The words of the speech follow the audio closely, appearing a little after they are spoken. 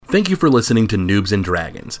Thank you for listening to Noobs and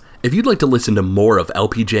Dragons. If you'd like to listen to more of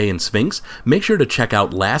LPJ and Sphinx, make sure to check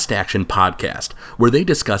out Last Action Podcast, where they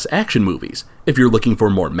discuss action movies. If you're looking for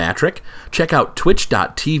more Matrick, check out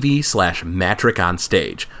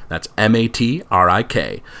twitch.tv/MatrickOnStage. That's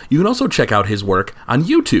MATRIK. You can also check out his work on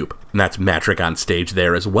YouTube, and that's Matrick on Stage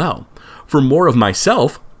there as well. For more of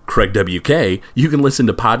myself, Craig WK, you can listen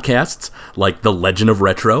to podcasts like The Legend of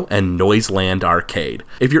Retro and Noiseland Arcade.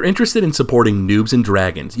 If you're interested in supporting Noobs and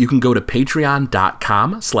Dragons, you can go to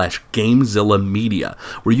patreon.com/GameZilla Media,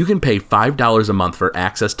 where you can pay $5 a month for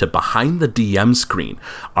access to Behind the DM Screen,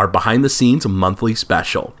 our behind-the-scenes monthly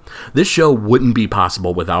special. This show wouldn't be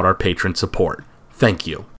possible without our patron support. Thank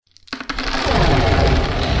you.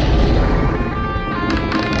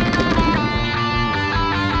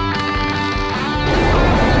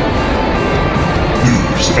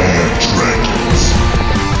 And Dragons.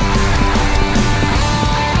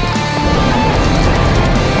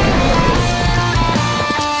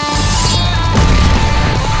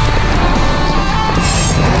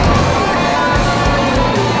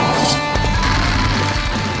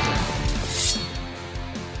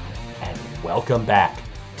 And welcome back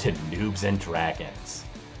to Noobs and Dragons.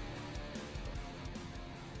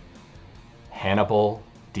 Hannibal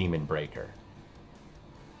Demonbreaker,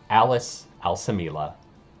 Alice Alsamila,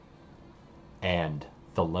 and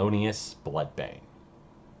Thelonious Bloodbane.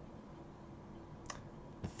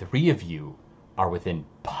 The three of you are within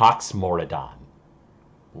Pax Moradon,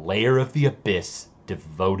 lair of the abyss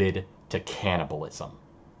devoted to cannibalism.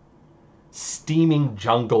 Steaming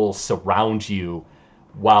jungles surround you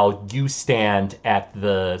while you stand at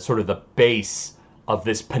the sort of the base of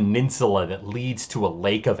this peninsula that leads to a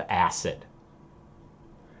lake of acid.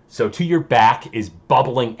 So to your back is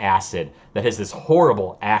bubbling acid that has this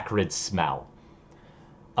horrible acrid smell.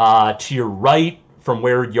 To your right, from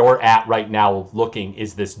where you're at right now looking,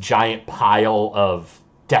 is this giant pile of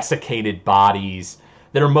desiccated bodies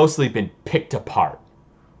that are mostly been picked apart.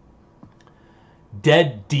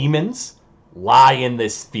 Dead demons lie in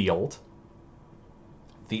this field.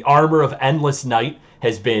 The armor of Endless Night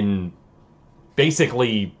has been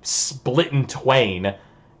basically split in twain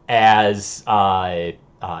as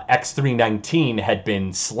X319 had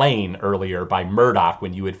been slain earlier by Murdoch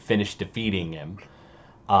when you had finished defeating him.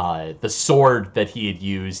 The sword that he had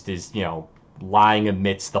used is, lying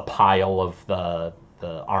amidst the pile of the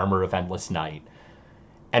armor of Endless Night.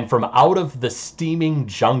 And from out of the steaming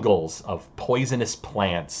jungles of poisonous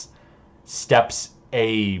plants steps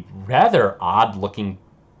a rather odd-looking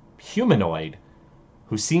humanoid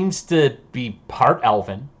who seems to be part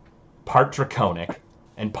elven, part draconic,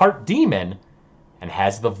 and part demon, and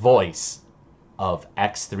has the voice of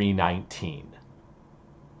X319.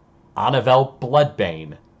 Anavel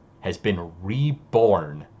Bloodbane has been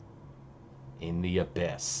reborn in the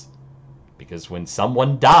abyss. Because when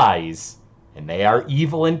someone dies, and they are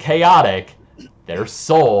evil and chaotic, their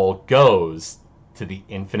soul goes to the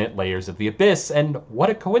infinite layers of the abyss, and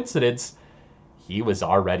what a coincidence, he was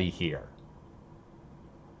already here.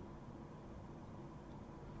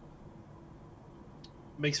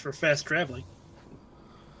 Makes for fast traveling.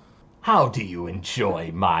 How do you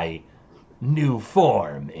enjoy my new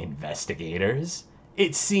form, investigators?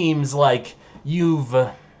 It seems like you've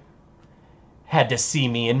had to see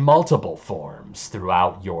me in multiple forms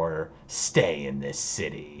throughout your stay in this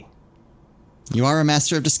city. You are a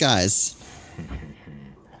master of disguise.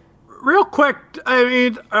 Real quick, I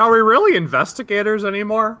mean, are we really investigators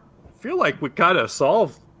anymore? I feel like we kind of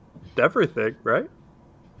solved everything, right?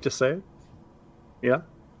 Just saying. Yeah.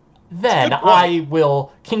 Then I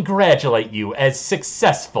will congratulate you as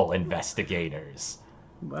successful investigators.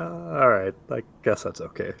 All right, I guess that's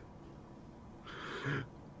okay.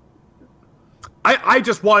 I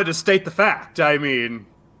just wanted to state the fact. I mean,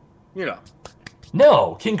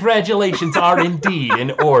 No, congratulations are indeed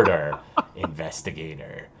in order,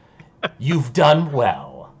 investigator. You've done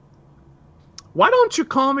well. Why don't you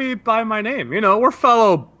call me by my name? We're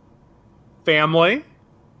fellow family.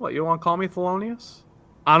 What, you want to call me Thelonious?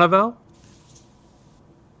 Anavel?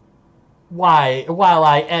 Why, while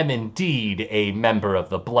I am indeed a member of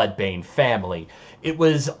the Bloodbane family, it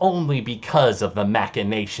was only because of the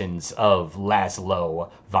machinations of Laszlo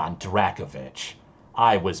von Drakovich.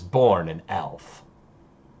 I was born an elf.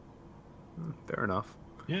 Fair enough.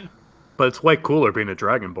 Yeah. But it's way cooler being a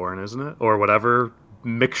Dragonborn, isn't it? Or whatever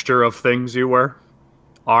mixture of things you were.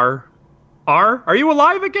 Are you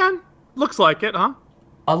alive again? Looks like it, huh?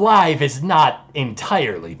 Alive is not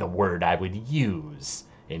entirely the word I would use,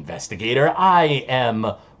 investigator. I am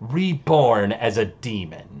reborn as a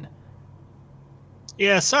demon.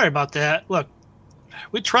 Yeah, sorry about that. Look,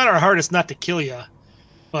 we tried our hardest not to kill you.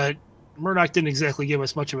 but Murdoch didn't exactly give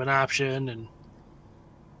us much of an option. And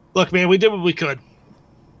look, man, we did what we could.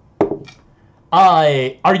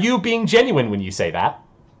 Are you being genuine when you say that?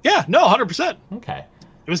 Yeah, no, 100%. Okay.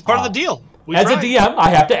 It was part of the deal. As a DM, I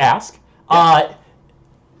have to ask.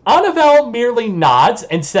 Anavel merely nods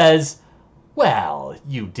and says, well,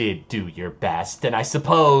 you did do your best, and I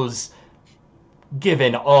suppose,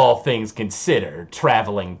 given all things considered,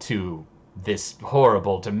 traveling to this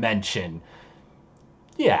horrible dimension,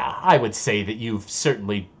 yeah, I would say that you've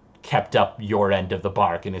certainly kept up your end of the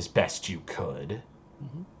bargain as best you could.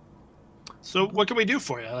 Mm-hmm. So what can we do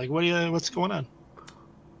for you? Like, what's going on?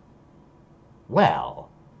 Well,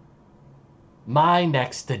 my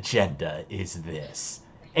next agenda is this.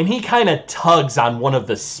 And he kind of tugs on one of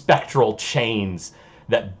the spectral chains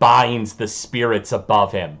that binds the spirits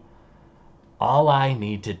above him. All I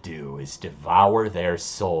need to do is devour their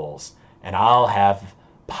souls, and I'll have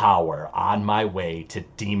power on my way to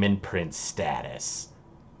Demon Prince status.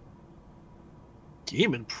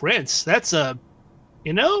 Demon Prince? That's a...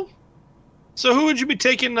 So who would you be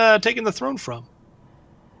taking the throne from?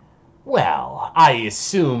 Well, I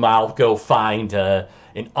assume I'll go find an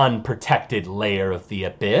unprotected layer of the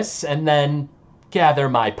Abyss and then gather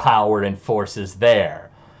my power and forces there.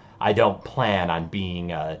 I don't plan on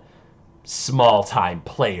being a small-time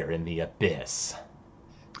player in the Abyss.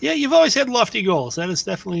 Yeah, you've always had lofty goals. That is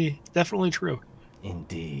definitely true.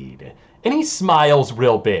 Indeed. And he smiles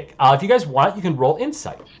real big. If you guys want, you can roll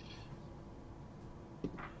insight.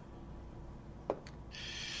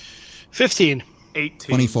 15. 18.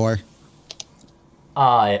 24.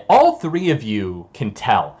 All three of you can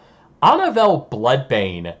tell. Anavel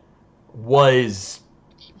Bloodbane was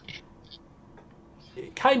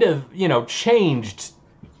kind of, changed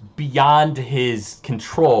beyond his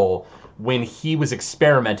control when he was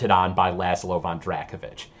experimented on by Laszlo von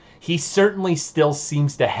Drakovich. He certainly still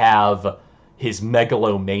seems to have his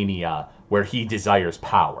megalomania where he desires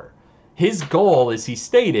power. His goal, as he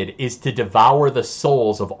stated, is to devour the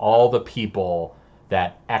souls of all the people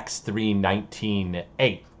that X319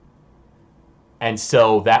 ate. And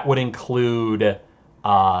so that would include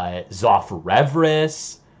Zoff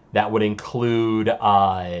Revris, that would include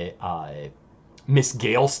Miss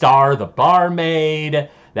Galestar, the barmaid,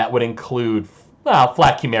 that would include,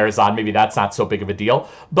 Flat Chimerazon, maybe that's not so big of a deal,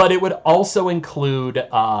 but it would also include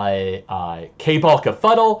K-Ball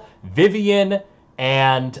Cafuddle, Vivian,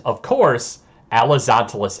 and, of course,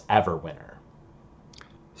 Alizontalis Everwinter.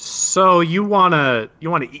 So you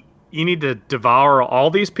need to devour all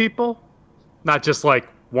these people? Not just like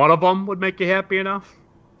one of them would make you happy enough?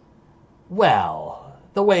 Well,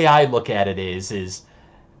 the way I look at it is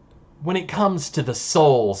when it comes to the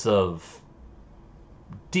souls of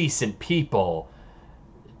decent people,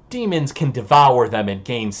 demons can devour them and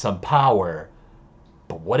gain some power.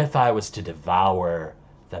 But what if I was to devour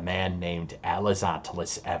the man named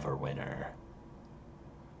Alizontalis Everwinter?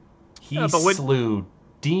 He slew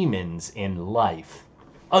demons in life.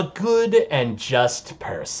 A good and just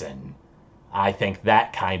person. I think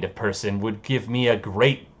that kind of person would give me a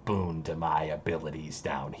great boon to my abilities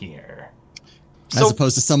down here. As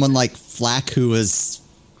opposed to someone like Flack, who is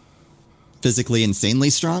physically insanely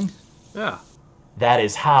strong? Yeah. That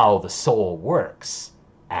is how the soul works,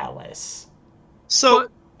 Alice. So,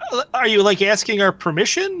 are you, asking our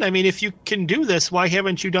permission? I mean, if you can do this, why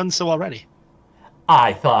haven't you done so already?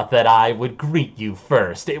 I thought that I would greet you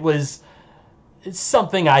first. It's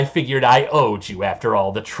something I figured I owed you after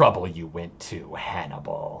all the trouble you went to,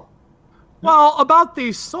 Hannibal. Well, about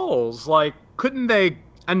these souls, couldn't they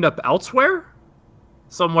end up elsewhere?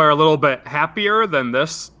 Somewhere a little bit happier than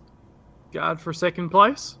this godforsaken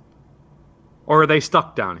place? Or are they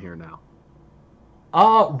stuck down here now?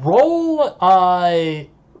 Roll,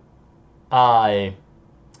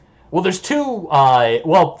 well, there's two,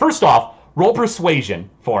 first off, roll persuasion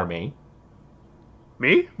for me.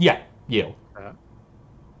 Me? Yeah, you.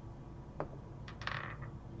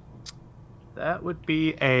 That would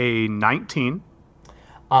be a 19.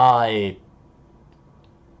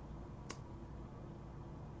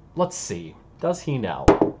 Let's see. Does he know?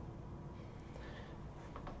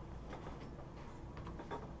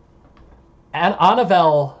 And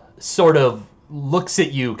Anavel sort of looks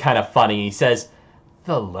at you kind of funny. He says,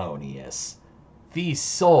 Thelonious, these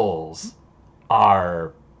souls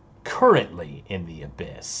are currently in the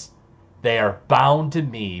Abyss. They are bound to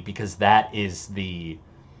me because that is the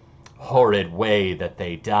horrid way that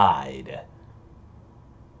they died.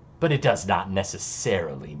 But it does not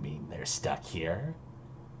necessarily mean they're stuck here,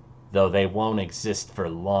 though they won't exist for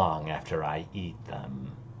long after I eat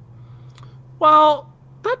them. Well,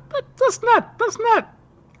 that's not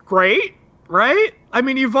great. right? I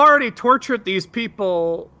mean, you've already tortured these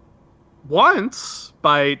people once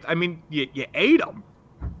by, I mean, you ate them.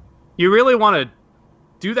 You really want to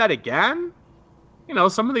do that again? You know,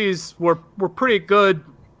 some of these were pretty good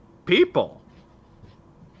people.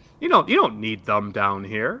 You don't need them down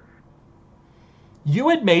here. You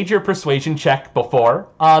had made your persuasion check before,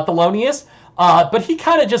 Thelonious, but he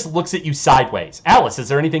kind of just looks at you sideways. Alice, is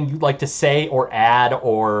there anything you'd like to say or add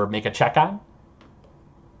or make a check on?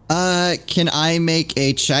 Can I make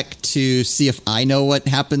a check to see if I know what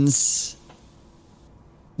happens?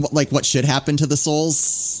 What should happen to the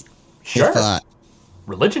souls? Sure. If,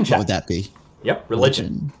 religion check. What would that be? Yep,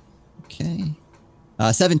 religion. Okay.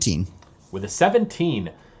 17. With a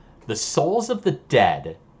 17, the souls of the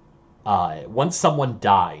dead, once someone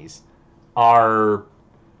dies, are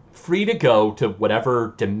free to go to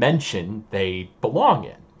whatever dimension they belong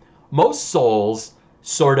in. Most souls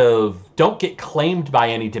sort of don't get claimed by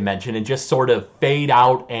any dimension and just sort of fade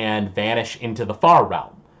out and vanish into the far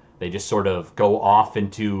realm. They just sort of go off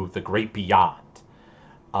into the great beyond.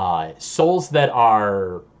 Souls that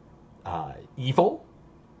are evil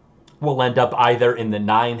will end up either in the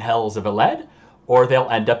 9 hells of Eled, or they'll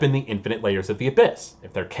end up in the infinite layers of the abyss.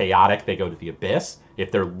 If they're chaotic, they go to the abyss.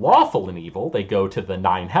 If they're lawful and evil, they go to the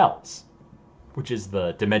 9 hells, which is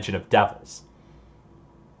the dimension of devils.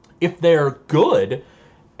 If they're good,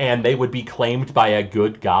 and they would be claimed by a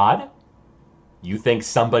good god, you think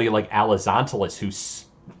somebody like Alizontalis,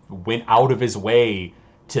 who went out of his way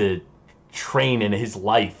to train in his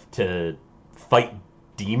life to fight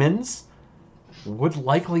demons, would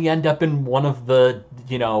likely end up in one of the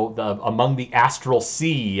among the astral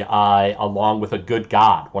sea, along with a good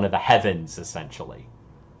god, one of the heavens, essentially.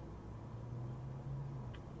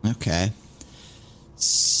 Okay.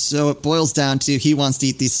 So it boils down to he wants to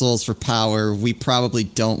eat these souls for power. We probably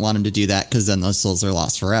don't want him to do that because then those souls are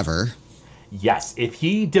lost forever. Yes, if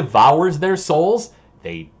he devours their souls,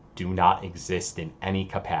 they do not exist in any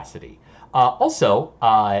capacity. Also,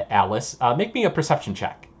 Alice, make me a perception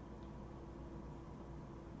check.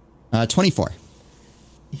 24.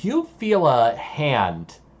 You feel a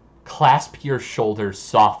hand clasp your shoulders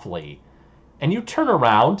softly, and you turn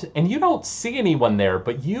around, and you don't see anyone there,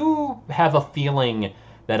 but you have a feeling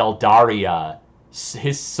that Eldaria,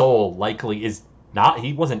 his soul likely is not,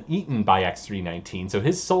 he wasn't eaten by X319, so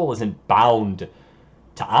his soul isn't bound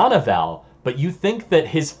to Anavel, but you think that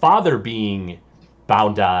his father being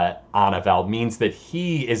bound to Anavel means that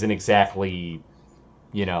he isn't exactly,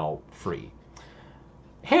 free.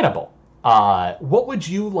 Hannibal, what would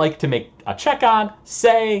you like to make a check on,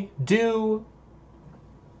 say, do?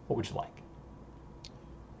 What would you like?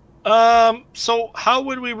 So how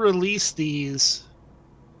would we release these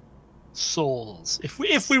souls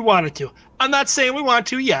if we wanted to? I'm not saying we want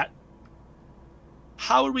to yet.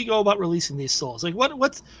 How would we go about releasing these souls? Like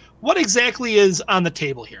what exactly is on the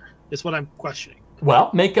table here is what I'm questioning.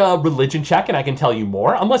 Well, make a religion check and I can tell you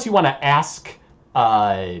more, unless you want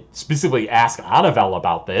to specifically ask Anavel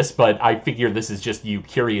about this, but I figure this is just you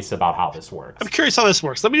curious about how this works. I'm curious how this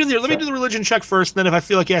works. Let me do the religion check first, and then if I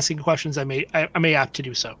feel like asking questions, I may opt to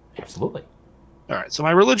do so. Absolutely. All right. So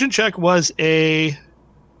my religion check was a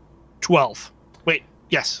 12. Wait,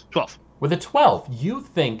 yes, 12. With a 12, you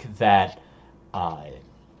think that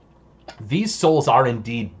these souls are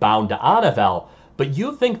indeed bound to Anavel, but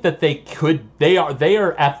you think that they are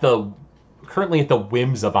currently at the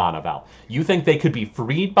whims of Anavel. You think they could be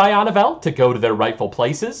freed by Anavel to go to their rightful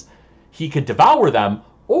places. He could devour them,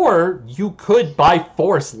 or you could by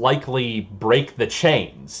force likely break the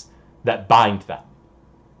chains that bind them.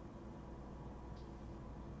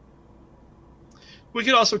 We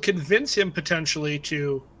could also convince him potentially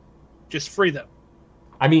to just free them.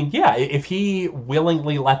 I mean, yeah, if he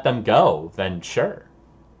willingly let them go, then sure.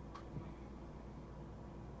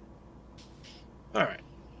 All right.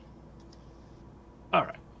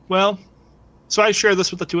 Well, so I share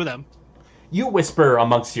this with the two of them. You whisper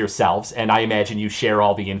amongst yourselves, and I imagine you share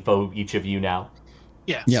all the info, each of you now.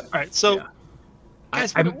 Yeah. Yep. All right. So,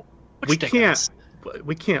 guys,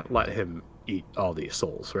 we can't let him eat all these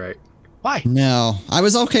souls, right? Why? No, I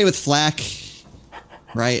was okay with Flack.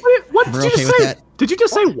 Right? What We're did okay you with say? that. Did you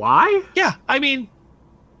just say why? Yeah. I mean,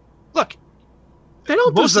 look. They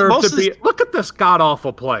don't deserve to be. Look at this god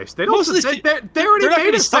awful place. They don't. They already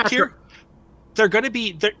made us stuck here. They're going to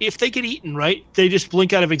be, if they get eaten, right, they just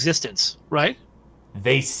blink out of existence, right?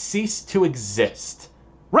 They cease to exist.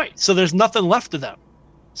 Right, so there's nothing left of them.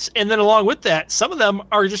 And then along with that, some of them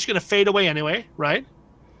are just going to fade away anyway, right?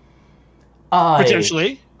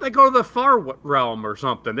 Potentially. They go to the far realm or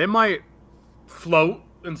something. They might float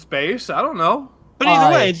in space. I don't know. But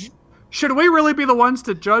either way, Should we really be the ones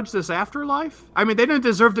to judge this afterlife? I mean, they didn't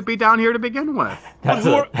deserve to be down here to begin with.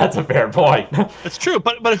 That's a fair point. It's true,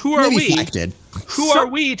 but who are Maybe we? Flack did. Who are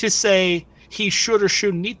we to say he should or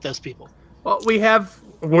shouldn't eat those people? Well,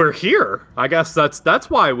 we're here. I guess that's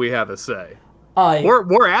why we have a say.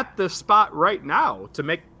 We're at this spot right now to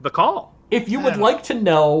make the call. If you would like to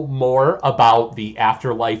know more about the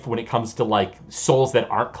afterlife when it comes to like souls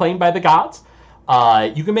that aren't claimed by the gods,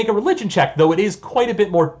 you can make a religion check, though it is quite a bit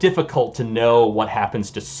more difficult to know what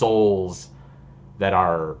happens to souls that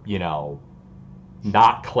are,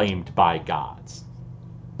 not claimed by gods.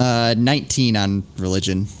 19 on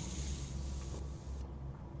religion.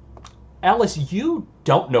 Alice, you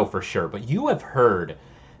don't know for sure, but you have heard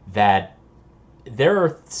that there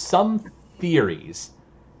are some theories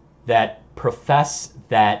that profess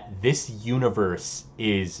that this universe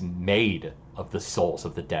is made of the souls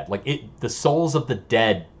of the dead. Like the souls of the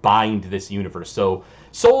dead bind this universe. So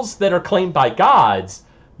souls that are claimed by gods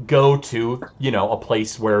go to, a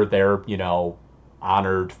place where they're,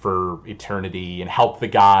 honored for eternity and help the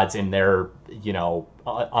gods in their,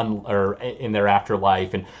 or in their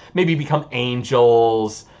afterlife and maybe become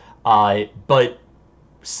angels. But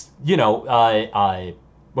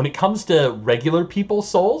when it comes to regular people's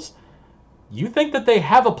souls, you think that they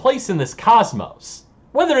have a place in this cosmos.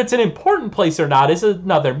 Whether it's an important place or not is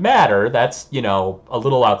another matter. That's, a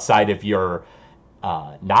little outside of your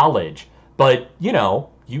knowledge. But,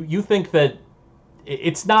 you think that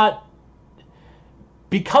it's not...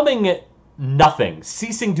 Becoming nothing,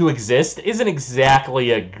 ceasing to exist, isn't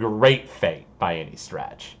exactly a great fate by any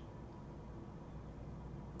stretch.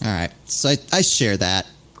 All right, so I share that.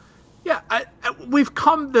 Yeah, we've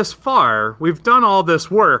come this far. We've done all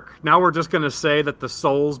this work. Now we're just going to say that the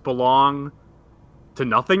souls belong to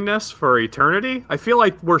nothingness for eternity? I feel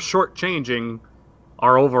like we're shortchanging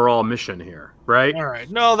our overall mission here, right? All right.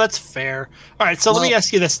 No, that's fair. All right, so let me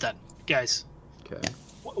ask you this then, guys. Okay.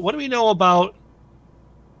 What do we know about...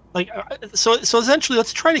 So essentially,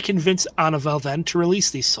 let's try to convince Anavel then to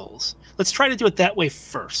release these souls. Let's try to do it that way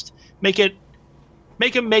first. Make him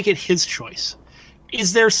make it his choice.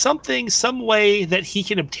 Is there some way that he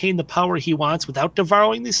can obtain the power he wants without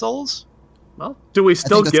devouring these souls? Well, do we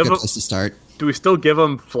still give him? Place to start. Do we still give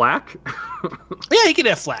him flack? Yeah, he can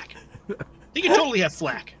have flack. He can totally have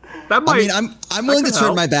flack. That might. I mean, I'm willing to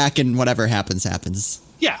turn my back, and whatever happens.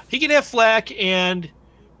 Yeah, he can have flack, and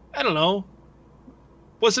I don't know.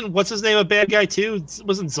 What's his name a bad guy too?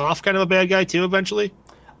 Wasn't Zoff kind of a bad guy too eventually?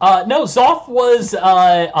 No, Zoff was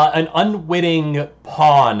an unwitting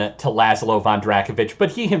pawn to Laszlo von Drakovich,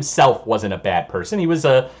 but he himself wasn't a bad person. He was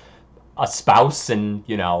a spouse, and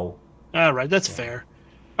All right, that's fair.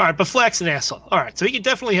 All right, but Flack's an asshole. All right, so he can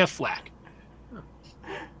definitely have flack.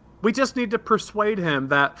 We just need to persuade him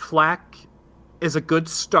that flack is a good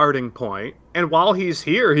starting point, and while he's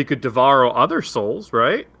here, he could devour other souls,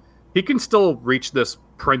 right? He can still reach this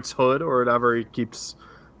princehood or whatever he keeps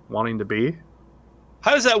wanting to be.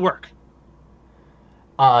 How does that work?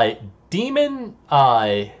 Demon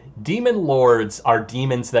lords are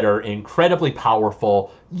demons that are incredibly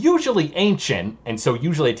powerful, usually ancient, and so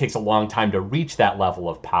usually it takes a long time to reach that level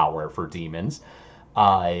of power for demons.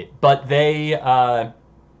 But they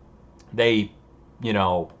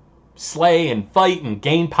slay and fight and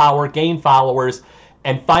gain power, gain followers,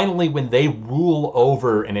 and finally when they rule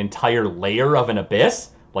over an entire layer of an abyss,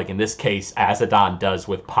 like in this case Azadon does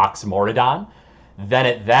with Pax Moradon, then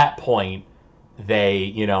at that point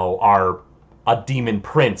they, are a demon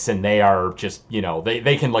prince, and they are just,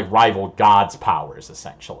 they can like rival God's powers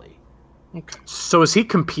essentially. Okay. So is he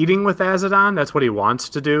competing with Azadon? That's what he wants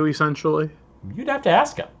to do, essentially? You'd have to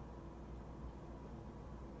ask him.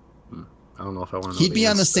 I don't know if I want to know. He'd be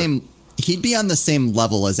on the same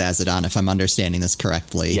level as Azadon, if I'm understanding this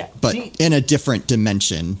correctly. Yeah. But in a different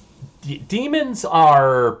dimension. Demons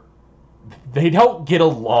they don't get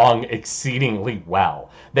along exceedingly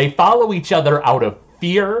well. They follow each other out of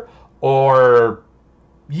fear or,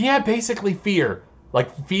 basically fear.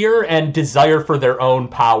 Like fear and desire for their own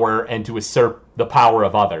power and to assert the power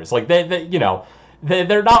of others. Like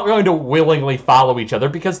they're not going to willingly follow each other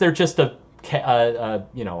because they're just a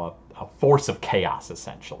force of chaos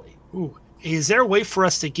essentially. Ooh, is there a way for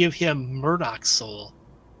us to give him Murdoch's soul?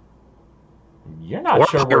 You're not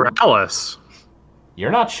sure where Alice. You're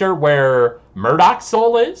not sure where Murdoch's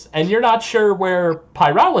soul is, and you're not sure where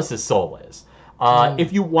Pyralis' soul is.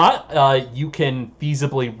 If you want, you can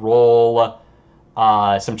feasibly roll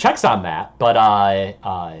some checks on that, but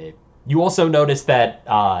you also notice that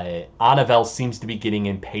Anavel seems to be getting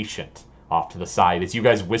impatient off to the side as you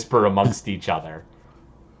guys whisper amongst each other.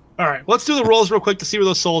 All right, let's do the rolls real quick to see where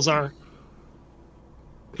those souls are.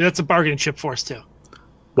 That's a bargaining chip for us, too.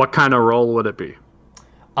 What kind of roll would it be?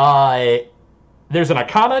 There's an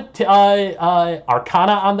Arcana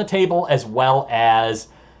on the table as well as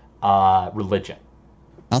religion.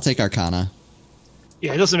 I'll take Arcana.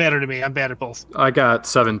 Yeah, it doesn't matter to me. I'm bad at both. I got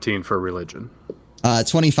 17 for religion.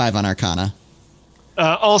 25 on Arcana.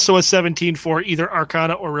 Also a 17 for either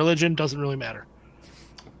Arcana or religion. Doesn't really matter.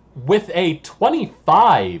 With a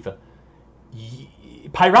 25,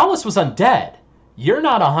 Pyralis was undead. You're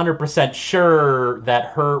not 100% sure that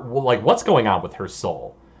her, like, what's going on with her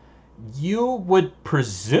soul. You would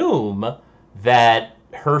presume that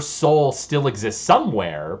her soul still exists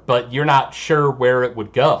somewhere, but you're not sure where it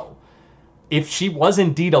would go. If she was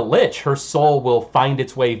indeed a lich, her soul will find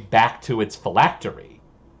its way back to its phylactery.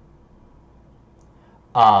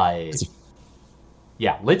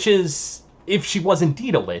 Yeah, liches, if she was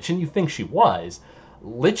indeed a lich, and you think she was,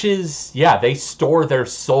 liches, yeah, they store their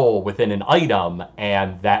soul within an item,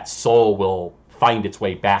 and that soul will find its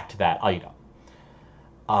way back to that item.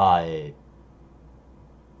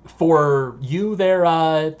 For you there,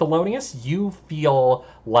 Thelonious, you feel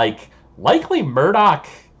like likely Murdoch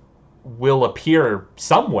will appear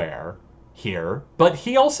somewhere here, but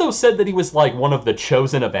he also said that he was like one of the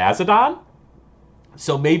chosen of Azadon,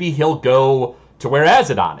 so maybe he'll go to where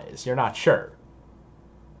Azadon is. You're not sure.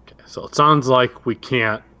 Okay, so it sounds like we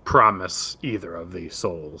can't promise either of these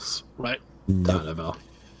souls. Right. Donovan.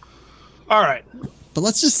 All right. But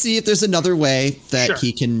let's just see if there's another way that Sure.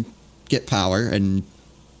 he can get power, and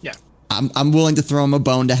Yeah. I'm willing to throw him a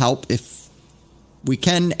bone to help if we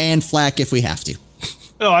can, and Flack if we have to.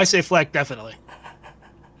 Oh, I say Flack definitely.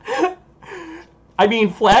 I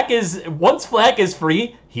mean, once Flack is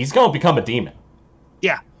free, he's going to become a demon.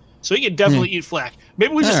 Yeah. So he can definitely eat Flack.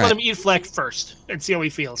 Maybe we just All let right. him eat Flack first and see how he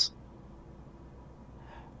feels.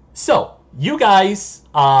 So, you guys,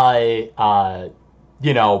 break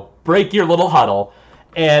your little huddle,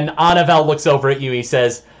 and Anavel looks over at you. He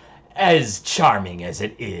says, "As charming as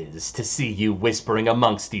it is to see you whispering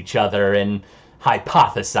amongst each other and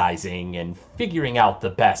hypothesizing and figuring out the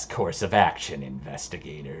best course of action,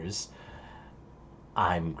 investigators,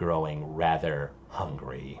 I'm growing rather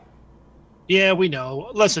hungry." Yeah, we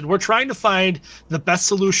know. Listen, we're trying to find the best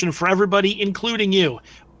solution for everybody, including you.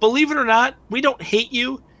 Believe it or not, we don't hate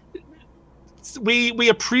you. We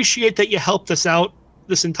appreciate that you helped us out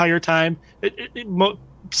this entire time,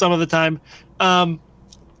 some of the time.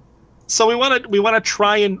 So we want to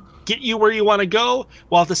try and get you where you want to go,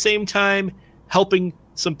 while at the same time helping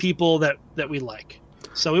some people that we like.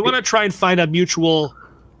 So we want to try and find a mutual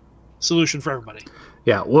solution for everybody.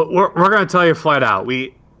 Yeah, we're going to tell you flat out.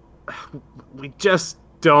 We just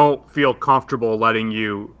don't feel comfortable letting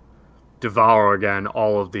you devour again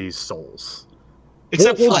all of these souls.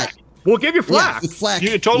 Except Well, Flack. We'll give you Yeah, Flack. with Flack. You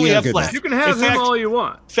can totally we are have good Flack. with. You can have In him fact- all you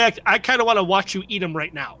want. In fact, I kind of want to watch you eat him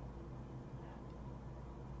right now.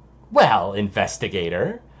 Well,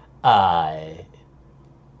 investigator,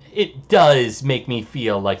 it does make me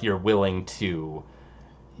feel like you're willing to,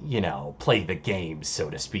 play the game, so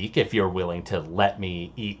to speak, if you're willing to let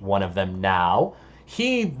me eat one of them now.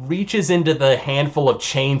 He reaches into the handful of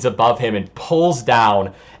chains above him and pulls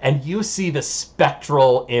down, and you see the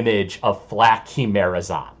spectral image of Flack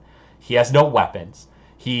Chimerazon. He has no weapons.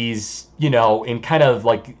 He's, in kind of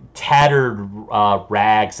like tattered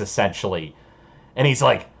rags, essentially. And he's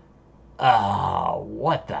like,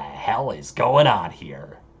 what the hell is going on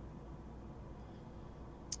here?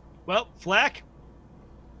 Well, Flack,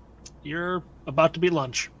 you're about to be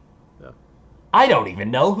lunch. I don't even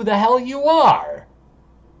know who the hell you are.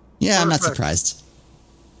 Yeah, I'm not Perfect. surprised.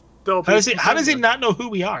 Don't How be does he concerned. not know who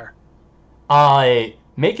we are?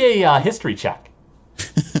 Make a history check.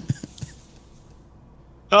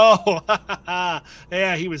 Oh,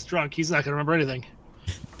 yeah, he was drunk. He's not going to remember anything.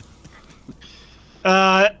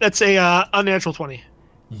 That's a unnatural 20.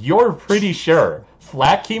 You're pretty sure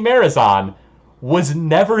Flack Chimerazon was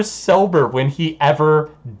never sober when he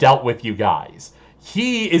ever dealt with you guys.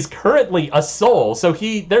 He is currently a soul, so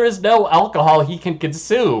there is no alcohol he can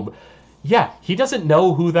consume. Yeah, he doesn't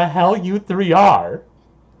know who the hell you three are.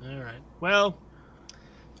 All right. Well,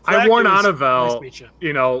 I Flack, warned it was Anavel, nice to meet you.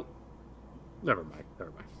 Never mind.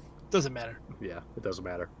 Doesn't matter. Yeah, it doesn't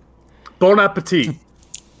matter. Bon appetit.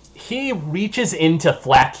 He reaches into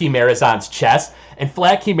Flack Chimerazon's chest, and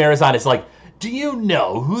Flack Chimerazon is like, "Do you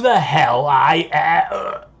know who the hell I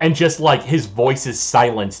am?" And just like his voice is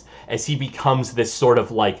silenced as he becomes this sort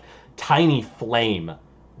of like tiny flame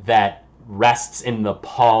that rests in the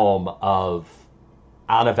palm of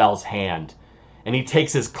Anavel's hand. And he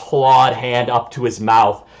takes his clawed hand up to his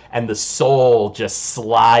mouth, and the soul just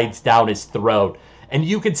slides down his throat. And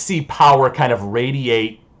you could see power kind of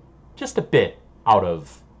radiate just a bit out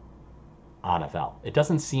of Anavel. It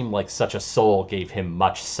doesn't seem like such a soul gave him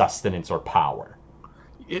much sustenance or power.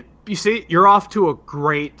 You see, you're off to a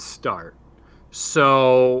great start.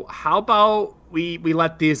 So how about we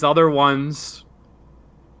let these other ones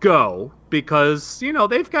go? Because,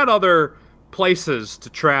 they've got other places to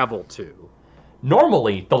travel to.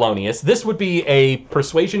 Normally, Thelonious, this would be a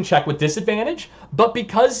persuasion check with disadvantage, but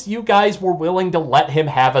because you guys were willing to let him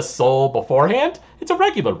have a soul beforehand, it's a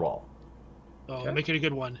regular roll. Oh, okay. Make it a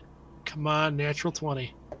good one. Come on, natural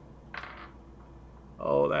 20.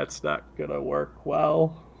 Oh, that's not gonna work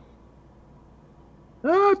well.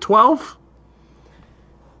 12.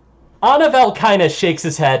 Anavel kind of shakes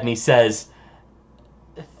his head and he says,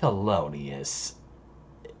 Thelonious,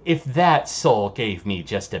 if that soul gave me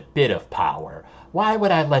just a bit of power, why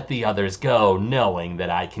would I let the others go knowing that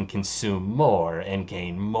I can consume more and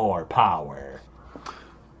gain more power?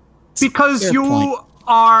 Because Fair you point.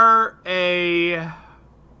 are a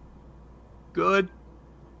good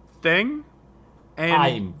thing. And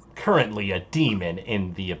I'm currently a demon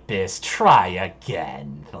in the abyss. Try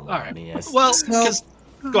again, Thelonious. All right. Well, So-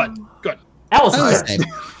 go ahead. Allison, I was saying,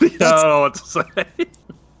 I don't know what to say.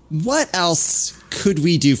 what else could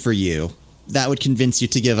we do for you that would convince you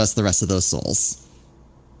to give us the rest of those souls?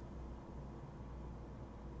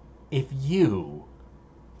 if you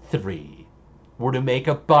three were to make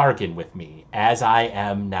a bargain with me, as I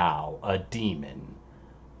am now, a demon,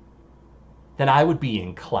 then I would be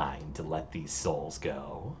inclined to let these souls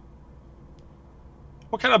go.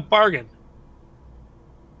 What kind of bargain?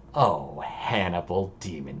 Oh, Hannibal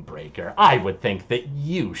Demon Breaker, I would think that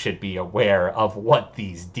you should be aware of what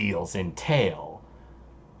these deals entail.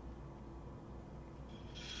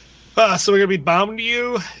 So we're gonna be bound to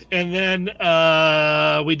you, and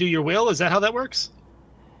then we do your will. Is that how that works?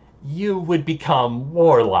 You would become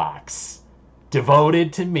warlocks,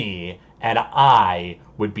 devoted to me, and I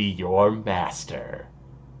would be your master.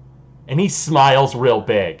 And he smiles real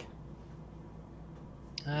big.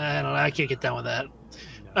 I don't know. I can't get down with that.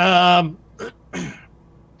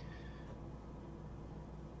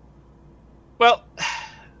 Well,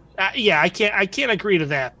 yeah, I can't agree to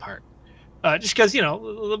that part. Just because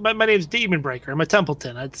my name's Demon Breaker. I'm a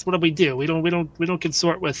Templeton. That's what we do. We don't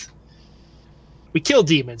consort with. We kill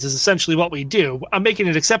demons is essentially what we do. I'm making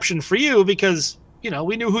an exception for you because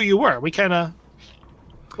we knew who you were. We kind of,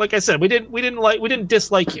 like I said, we didn't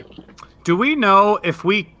dislike you. Do we know if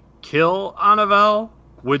we kill Anavel,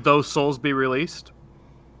 would those souls be released?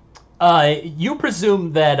 You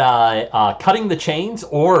presume that cutting the chains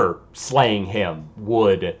or slaying him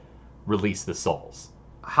would release the souls.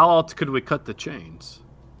 How else could we cut the chains?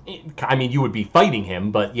 I mean, you would be fighting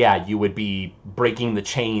him, but yeah, you would be breaking the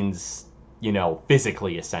chains,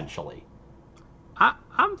 physically, essentially.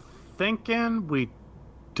 I'm thinking we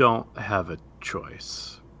don't have a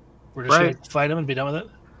choice. We're just Right. gonna fight him and be done with it.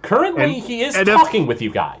 Currently, And- he is and if- talking with you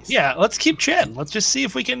guys. Yeah, let's keep chatting. Let's just see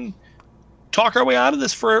if we can talk our way out of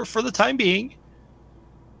this for the time being.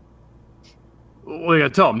 We gotta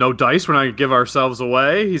tell him no dice. We're not gonna give ourselves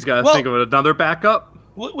away. He's got to Well- think of another backup.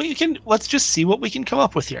 Let's just see what we can come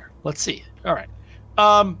up with here. Let's see. All right.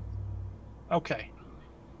 Okay.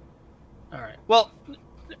 All right. Well,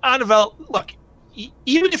 Anavel, look,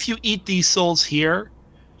 even if you eat these souls here,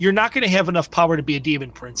 you're not going to have enough power to be a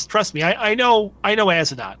demon prince. Trust me. I know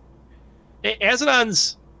Azadon.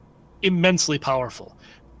 Azadon's immensely powerful.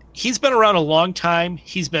 He's been around a long time.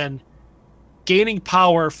 He's been gaining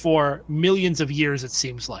power for millions of years, it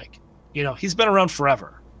seems like. He's been around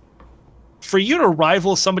forever. For you to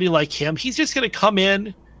rival somebody like him, he's just going to come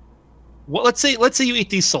in. Well, let's say you eat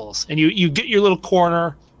these souls and you get your little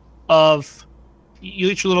corner down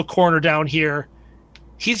here.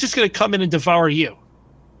 He's just going to come in and devour you.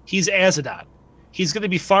 He's Azadon. He's going to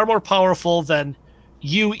be far more powerful than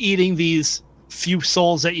you eating these few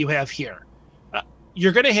souls that you have here.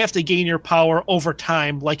 You're going to have to gain your power over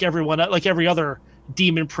time, like every other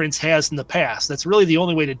demon prince has in the past. That's really the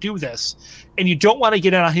only way to do this. And you don't want to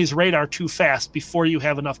get on his radar too fast before you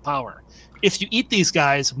have enough power. If you eat these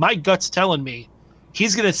guys, my gut's telling me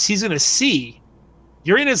he's gonna see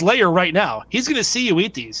you're in his lair right now. He's gonna see you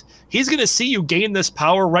eat these. He's gonna see you gain this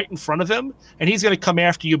power right in front of him, and he's gonna come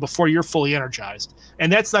after you before you're fully energized.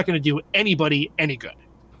 And that's not gonna do anybody any good.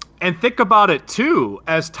 And think about it too.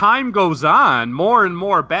 As time goes on, more and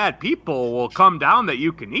more bad people will come down that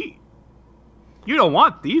you can eat. You don't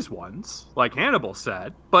want these ones, like Hannibal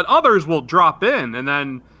said, but others will drop in, and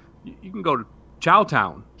then you can go to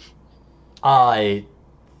Chowtown.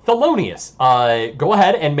 Thelonious, go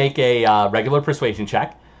ahead and make a regular persuasion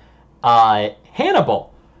check.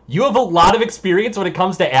 Hannibal, You have a lot of experience when it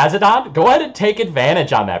comes to Azadon. Go ahead and take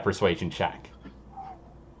advantage on that persuasion check.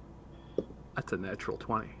 That's a natural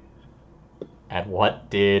 20. And what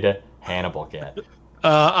did Hannibal get?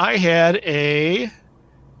 I had a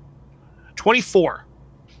 24.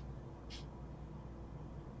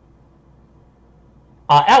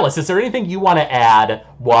 Alice, is there anything you want to add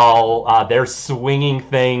while they're swinging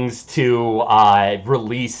things to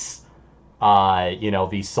release,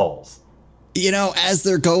 these souls? As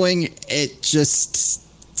they're going, it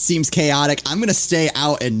just seems chaotic. I'm going to stay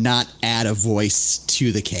out and not add a voice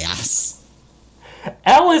to the chaos.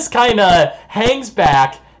 Alice kind of hangs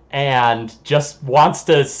back and just wants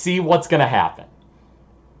to see what's going to happen.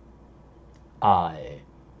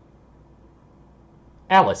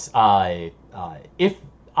 Alice, if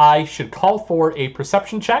I should call for a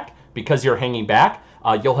perception check because you're hanging back,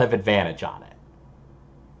 you'll have advantage on it.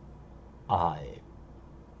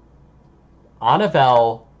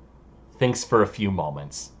 Anavel thinks for a few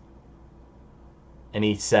moments, and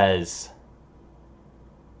he says,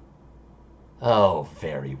 "Oh,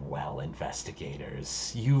 very well,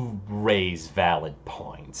 investigators. You raise valid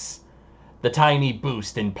points. The tiny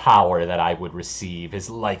boost in power that I would receive is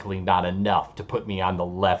likely not enough to put me on the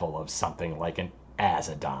level of something like an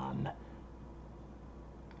Azadon."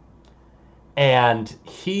 And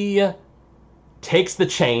he takes the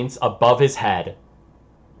chains above his head,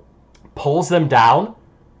 pulls them down,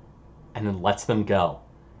 and then lets them go.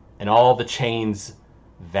 And all the chains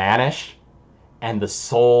vanish, and the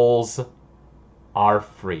souls are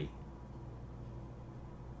free.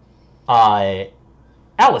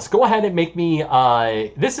 Alice, go ahead and make me,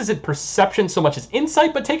 this isn't perception so much as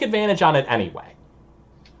insight, but take advantage on it anyway.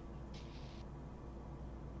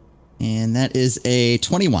 And that is a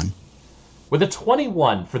 21. With a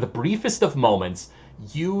 21, for the briefest of moments,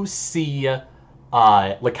 you see,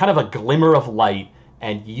 like kind of a glimmer of light,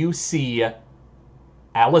 and you see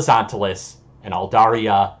Alizontalis and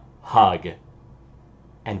Aldaria hug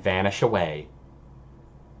and vanish away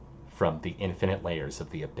from the infinite layers of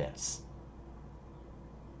the abyss.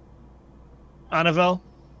 Anavel,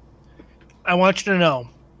 I want you to know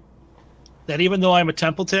that even though I'm a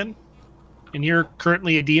Templeton and you're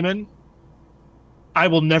currently a demon, I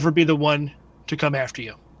will never be the one to come after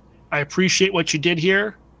you. I appreciate what you did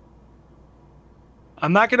here.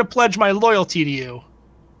 I'm not going to pledge my loyalty to you,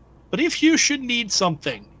 but if you should need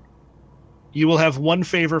something, you will have one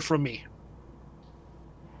favor from me.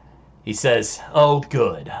 He says, "Oh,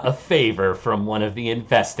 good. A favor from one of the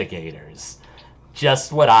investigators.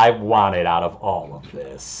 Just what I wanted out of all of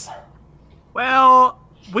this." Well,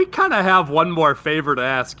 we kind of have one more favor to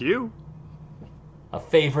ask you. A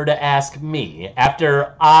favor to ask me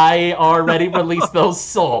after I already released those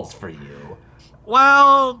souls for you.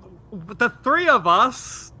 Well, the three of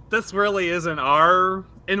us, this really isn't our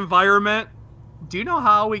environment. Do you know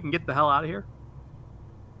how we can get the hell out of here?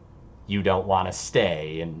 You don't want to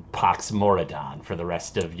stay in Pax Moradon for the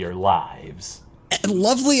rest of your lives. And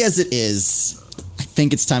lovely as it is, I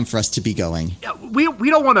think it's time for us to be going. Yeah, we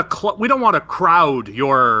don't want to we don't want to crowd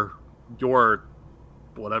your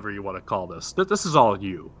whatever you want to call this. This is all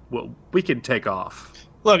you. Well, we can take off.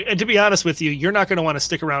 Look, and to be honest with you, you're not going to want to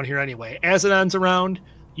stick around here anyway. Azadon's around.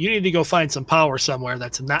 You need to go find some power somewhere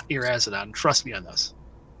that's not near Azadon. Trust me on this.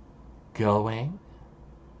 Going?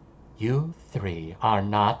 You three are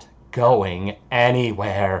not going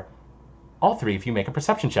anywhere. All three of you make a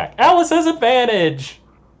perception check. Alice has advantage.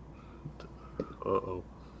 Uh-oh.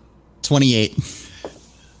 28.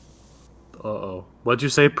 Uh-oh. What'd you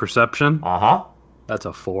say? Perception? Uh-huh. That's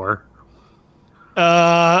a 4.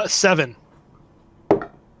 7.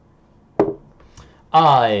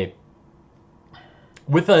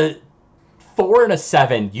 With a 4 and a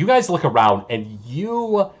 7, you guys look around and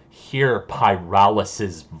you hear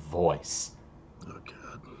Pyralis' voice. Oh,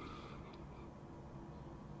 God.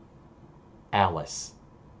 Alice,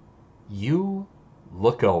 you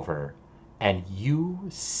look over and you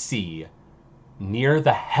see near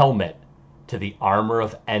the helmet to the armor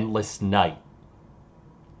of Endless Night,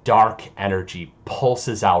 dark energy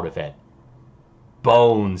pulses out of it.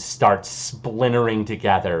 Bones start splintering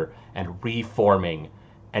together and reforming,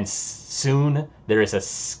 and soon there is a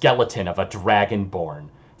skeleton of a dragonborn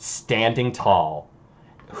standing tall,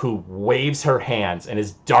 who waves her hands, and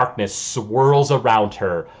as darkness swirls around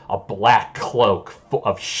her, a black cloak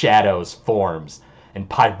of shadows forms, and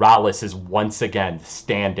Pyralis is once again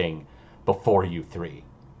standing before you three.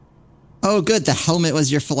 Oh, good. The helmet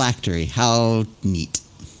was your phylactery. How neat.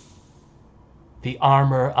 The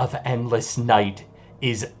armor of Endless Night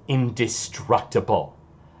is indestructible.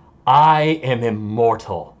 I am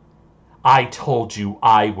immortal. I told you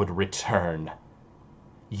I would return.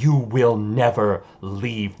 You will never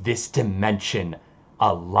leave this dimension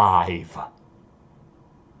alive.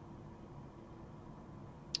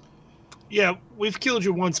 Yeah, we've killed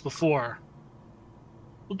you once before.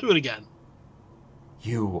 We'll do it again.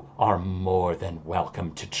 You are more than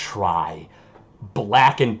welcome to try.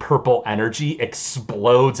 Black and purple energy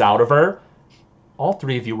explodes out of her. All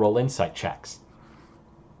three of you roll insight checks.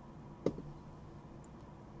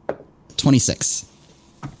 26.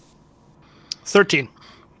 13.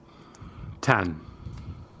 10.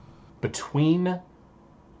 Between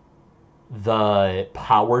the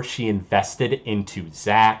power she invested into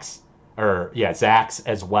Zax,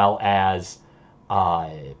 as well as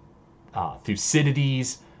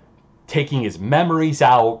Thucydides, taking his memories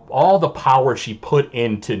out, all the power she put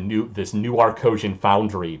into this new Arcosian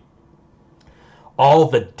foundry, all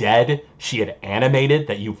the dead she had animated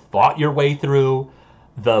that you fought your way through,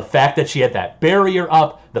 the fact that she had that barrier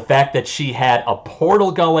up, the fact that she had a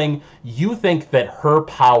portal going, you think that her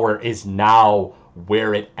power is now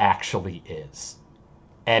where it actually is.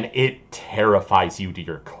 And it terrifies you to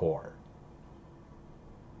your core.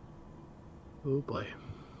 Oh boy.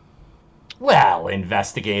 Well,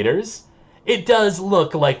 investigators, it does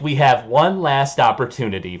look like we have one last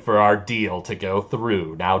opportunity for our deal to go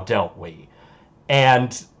through, now don't we?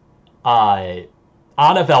 And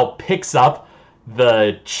Anavel picks up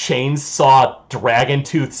the chainsaw dragon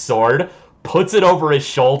tooth sword, puts it over his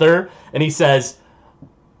shoulder, and he says,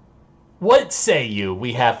 "What say you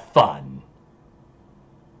we have fun?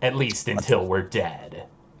 At least until we're dead."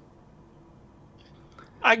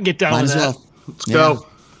 I can get down Might with as that. well. Let's go.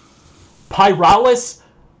 Pyralis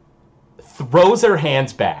throws her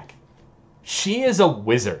hands back. She is a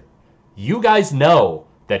wizard. You guys know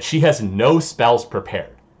that she has no spells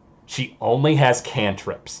prepared. She only has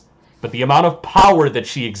cantrips. But the amount of power that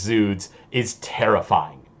she exudes is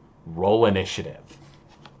terrifying. Roll initiative.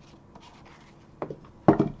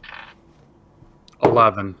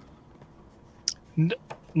 11.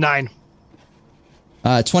 9.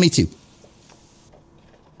 22.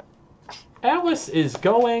 Alice is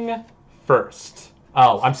going first.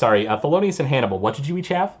 Oh, I'm sorry. Thelonious and Hannibal, what did you each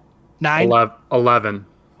have? 9. 11.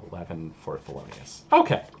 11 for Thelonious.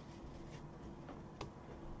 Okay.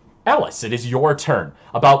 Alice, it is your turn.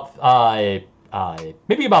 Maybe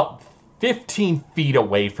about 15 feet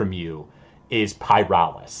away from you is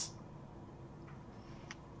Pyralis.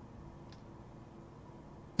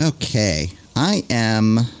 Okay. I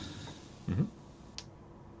am...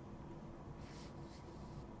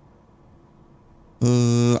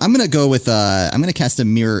 I'm going to go with... I'm going to cast a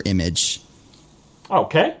mirror image.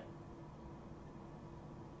 Okay.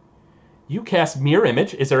 You cast Mirror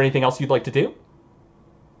Image. Is there anything else you'd like to do?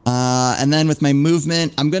 And then with my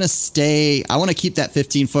movement, I'm going to stay... I want to keep that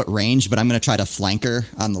 15-foot range, but I'm going to try to flank her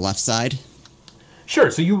on the left side.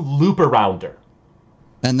 Sure, so you loop around her.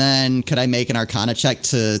 And then could I make an Arcana check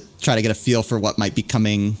to try to get a feel for what might be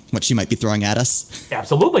coming, what she might be throwing at us?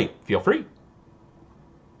 Absolutely. Feel free.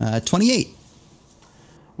 28.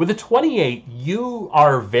 With a 28, you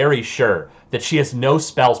are very sure that she has no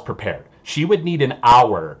spells prepared. She would need an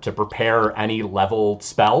hour to prepare any leveled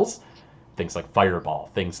spells. Things like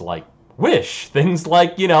Fireball, things like Wish, things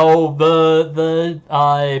like, the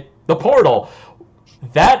portal.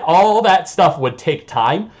 All that stuff would take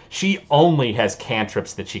time. She only has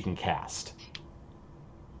cantrips that she can cast.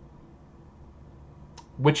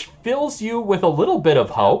 Which fills you with a little bit of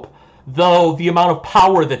hope, though the amount of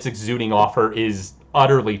power that's exuding off her is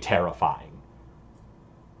utterly terrifying.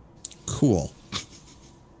 Cool.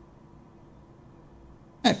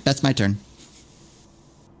 All right, that's my turn.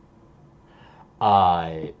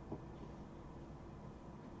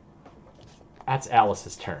 That's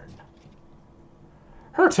Alice's turn.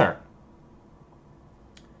 Her turn.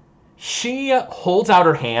 She holds out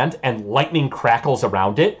her hand and lightning crackles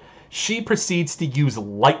around it. She proceeds to use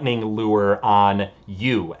lightning lure on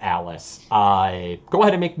you, Alice. Go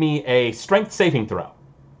ahead and make me a strength saving throw.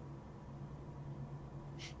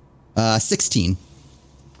 16.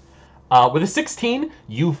 With a 16,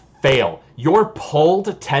 you fail. You're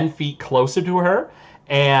pulled 10 feet closer to her,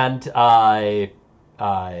 and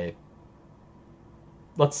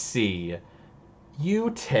let's see.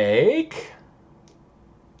 You take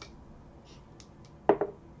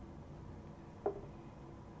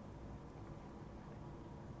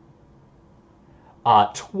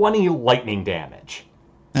 20 lightning damage.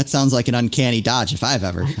 That sounds like an uncanny dodge if I've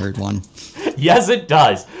ever heard one. Yes, it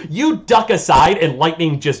does. You duck aside, and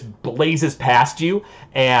lightning just blazes past you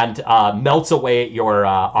and melts away at your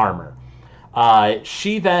armor.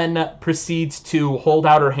 She then proceeds to hold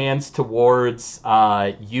out her hands towards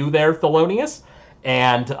you there, Thelonious,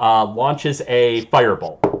 and launches a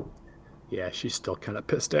firebolt. Yeah, she's still kind of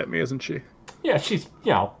pissed at me, isn't she? Yeah, she's,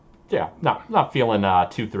 not feeling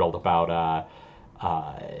too thrilled about,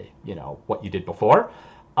 what you did before.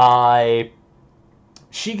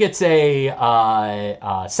 She gets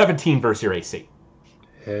a 17 versus your AC.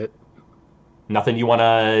 Hit. Nothing you want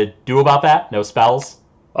to do about that? No spells?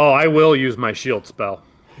 Oh, I will use my shield spell.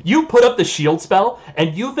 You put up the shield spell,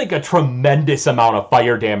 and you think a tremendous amount of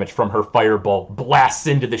fire damage from her firebolt blasts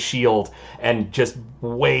into the shield and just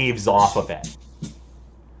waves off of it.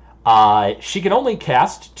 She can only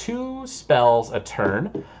cast 2 spells a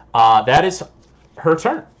turn. That is her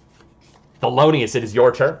turn. Thelonious, it is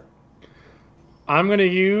your turn. I'm going to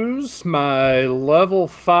use my level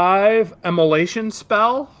 5 immolation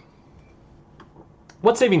spell.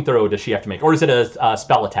 What saving throw does she have to make? Or is it a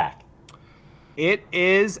spell attack? It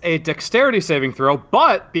is a dexterity saving throw,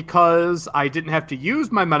 but because I didn't have to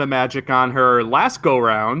use my meta magic on her last go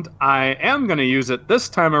round, I am going to use it this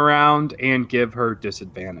time around and give her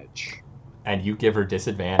disadvantage. And you give her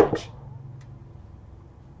disadvantage.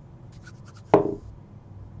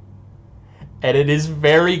 And it is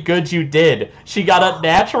very good you did. She got a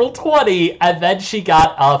natural 20, and then she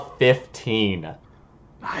got a 15.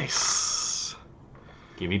 Nice.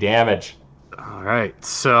 Give me damage. All right,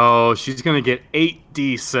 so she's going to get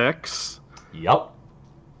 8d6. Yep.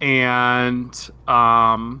 And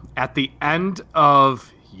at the end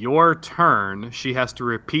of your turn, she has to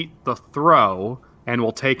repeat the throw and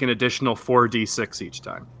will take an additional 4d6 each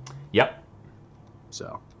time. Yep.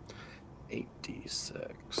 So,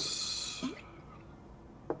 8d6.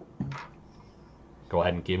 Go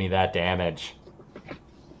ahead and give me that damage.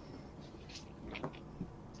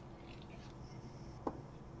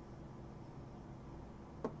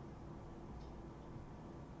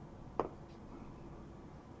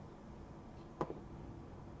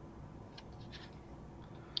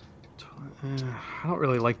 I don't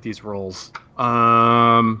really like these rolls.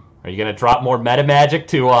 Are you going to drop more meta magic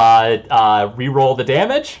to re-roll the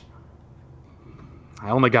damage? I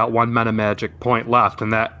only got 1 meta magic point left,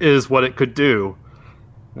 and that is what it could do.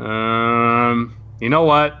 You know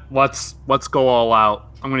what? Let's go all out.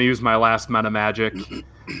 I'm going to use my last meta magic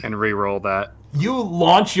and re-roll that. You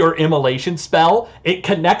launch your immolation spell, it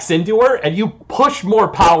connects into her, and you push more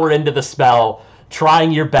power into the spell,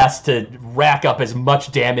 trying your best to rack up as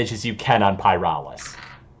much damage as you can on Pyralis.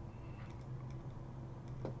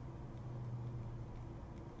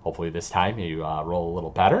 Hopefully this time you roll a little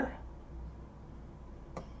better.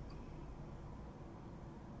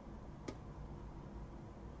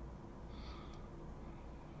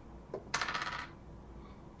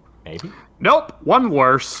 Maybe? Nope, 1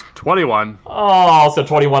 worse. 21. Oh, so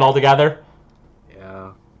 21 altogether?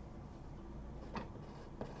 Yeah.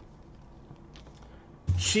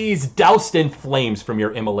 She's doused in flames from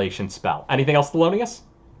your immolation spell. Anything else, Thelonious?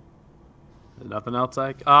 Nothing else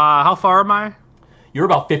how far am I? You're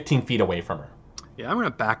about 15 feet away from her. Yeah, I'm going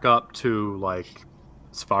to back up to,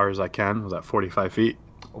 as far as I can. Was that 45 feet?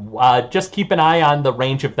 Just keep an eye on the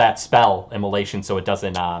range of that spell, immolation, so it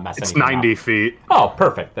doesn't mess It's anything 90 up. feet. Oh,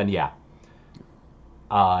 perfect. Then, yeah.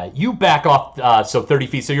 You back off, so 30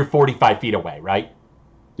 feet, so you're 45 feet away, right?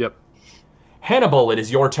 Yep. Hannibal, it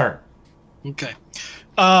is your turn. Okay.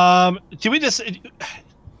 Do we just...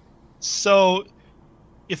 So,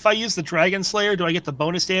 if I use the Dragon Slayer, do I get the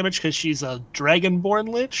bonus damage because she's a Dragonborn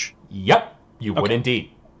Lich? Yep, you would Okay.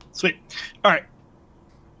 indeed. Sweet.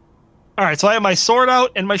 All right, so I have my sword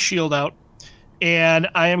out and my shield out, and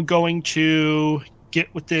I am going to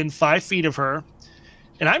get within 5 feet of her,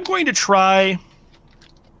 and I'm going to try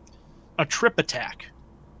a trip attack.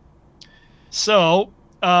 So,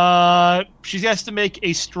 she has to make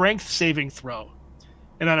a strength saving throw,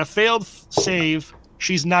 and on a failed save,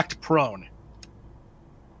 she's knocked prone.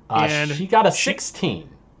 And she got a 16.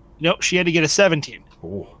 Nope, she had to get a 17. Ooh.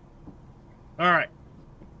 All right.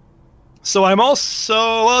 So I'm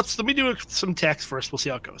also... let me do some attacks first. We'll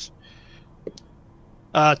see how it goes.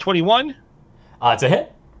 21. It's a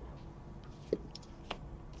hit.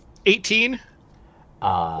 18.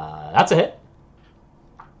 That's a hit.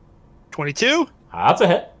 22. That's a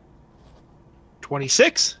hit.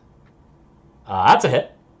 26. That's a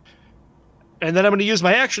hit. And then I'm going to use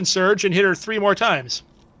my action surge and hit her 3 more times.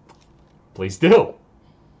 Please do.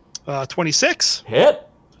 26. Hit.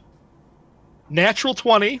 Natural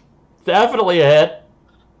 20. Definitely a hit.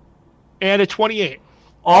 And a 28.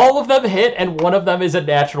 All of them hit, and one of them is a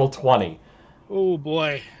natural 20. Oh,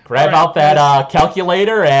 boy. Grab All right, out that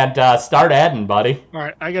calculator and start adding, buddy. All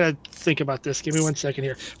right, I got to think about this. Give me 1 second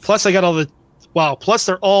here. Plus, I got all the... Wow, plus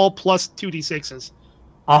they're all plus 2d6s.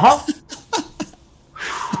 Uh-huh.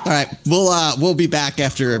 All right, we'll be back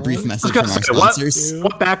after a brief message from our What, sponsors.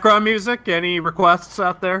 what background music? Any requests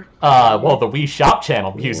out there? Well, the Wii Shop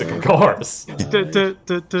channel music, of course.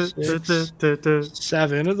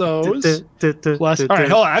 7 of those. Plus, all right,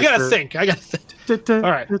 hold on. I gotta think. All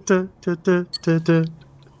right.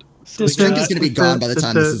 This drink is going to be gone by the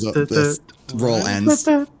time this roll ends.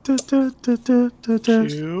 2, 3,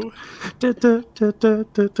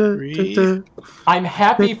 I'm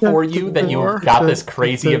happy for you that you got this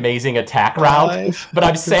crazy, amazing attack round, but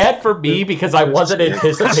I'm sad for me because I wasn't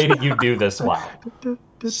anticipating you do this well.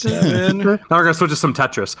 7. Now we're gonna switch to some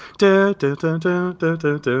Tetris.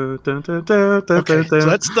 Okay, so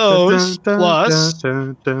that's those plus.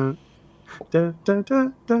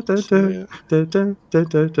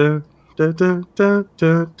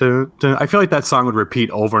 I feel like that song would repeat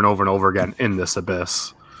over and over and over again in this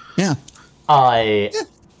abyss. Yeah. I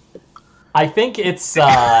think it's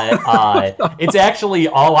actually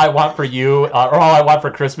All I Want for You, or All I Want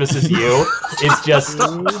for Christmas Is You. It's just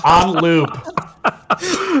on loop.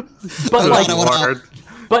 But like, Lord,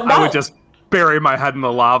 but I would not, just bury my head in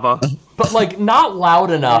the lava. but like not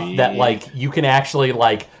loud enough that like you can actually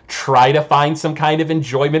like try to find some kind of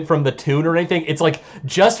enjoyment from the tune or anything. It's like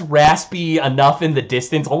just raspy enough in the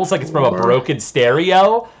distance, almost like it's from a broken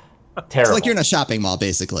stereo. Terrible. It's like you're in a shopping mall,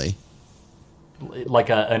 basically. Like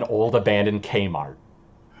an old abandoned Kmart.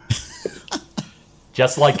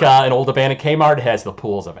 Just like an old abandoned Kmart has the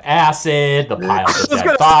pools of acid, the piles of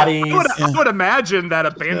dead bodies. I would imagine that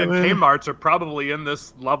abandoned Kmarts are probably in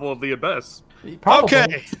this level of the abyss. Probably.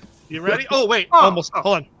 Okay. You ready? Oh, wait. Almost.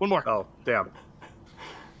 Hold on. One more. Oh, damn.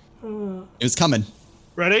 It was coming.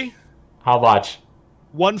 Ready? How much?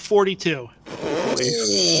 142.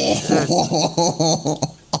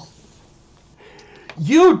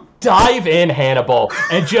 You dive in, Hannibal,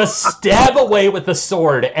 and just stab away with the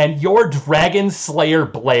sword, and your Dragon Slayer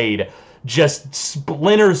blade just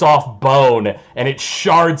splinters off bone, and it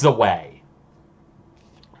shards away.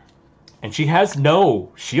 And she has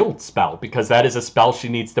no shield spell, because that is a spell she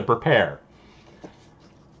needs to prepare.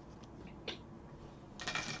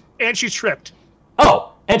 And she tripped.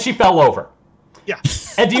 Oh, and she fell over. Yeah.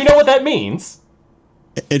 And do you know what that means?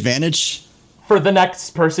 Advantage? For the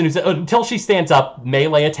next person who's... Until she stands up,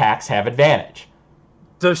 melee attacks have advantage.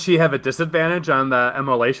 Does she have a disadvantage on the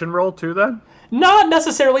immolation roll too, then? Not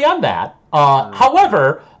necessarily on that.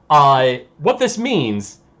 However, what this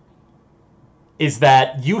means is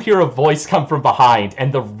that you hear a voice come from behind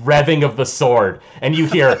and the revving of the sword, and you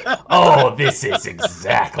hear, "Oh, this is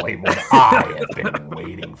exactly what I have been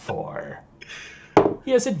waiting for." He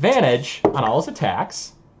has advantage on all his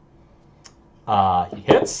attacks. He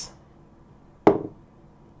hits.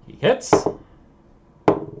 He hits.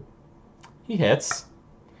 He hits.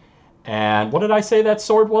 And what did I say that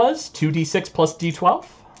sword was? 2d6 plus d12?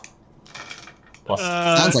 Plus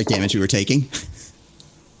Sounds like damage you were taking.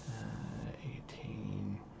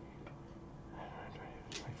 18,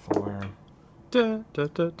 24.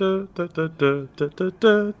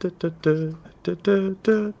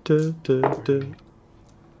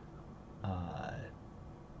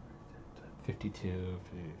 52.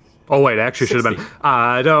 Oh, wait, actually should have been. 60.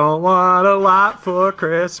 I don't want a lot for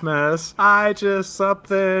Christmas. I just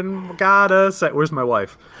something gotta say. Where's my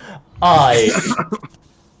wife?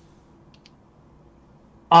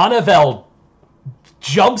 Annabelle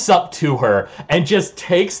Jumps up to her and just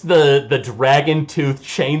takes the dragon tooth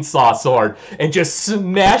chainsaw sword and just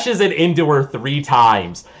smashes it into her 3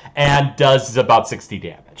 times and does about 60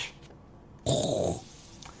 damage.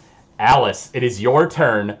 Alice, it is your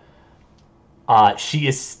turn. She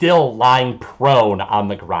is still lying prone on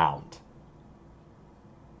the ground.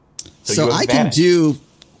 So you have advantage.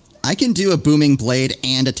 I can do a booming blade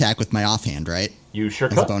and attack with my offhand, right? You sure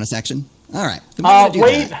As a could. bonus action. All right. Then we're gonna do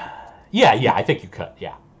Wait. that. Yeah, I think you could.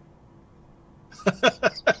 Yeah.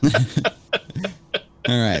 All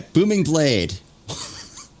right. Booming blade.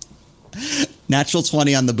 Natural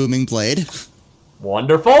 20 on the booming blade.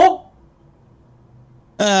 Wonderful.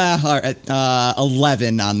 All right.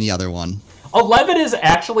 11 on the other one. 11 is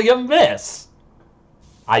actually a miss.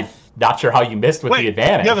 I'm not sure how you missed with the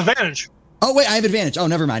advantage. You have advantage. Oh, wait. I have advantage. Oh,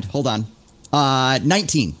 never mind. Hold on.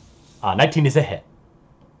 19. 19 is a hit.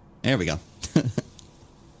 There we go.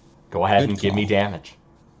 Go ahead Good and give me call. damage.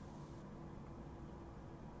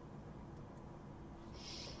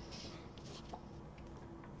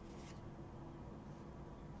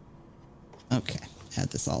 Okay. Add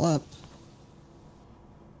this all up.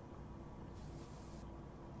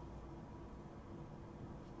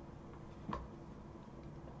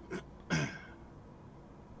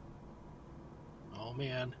 Oh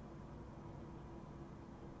man.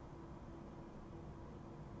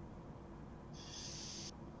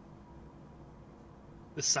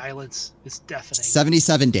 The silence is deafening.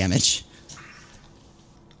 77 damage.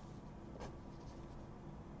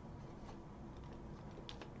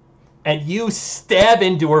 And you stab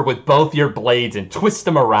into her with both your blades and twist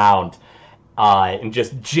them around and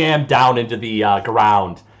just jam down into the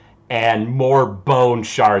ground. And more bone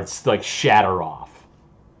shards like shatter off.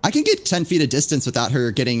 I can get 10 feet of distance without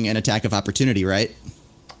her getting an attack of opportunity, right?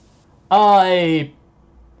 Well,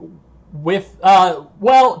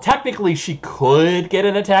 technically she could get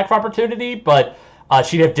an attack of opportunity, but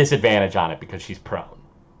she'd have disadvantage on it because she's prone.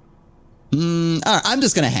 All right, I'm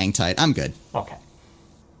just going to hang tight. I'm good. Okay.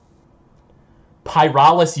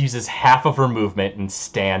 Pyralis uses half of her movement and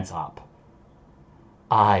stands up.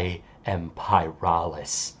 I am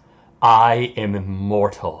Pyralis. I am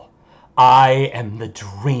immortal. I am the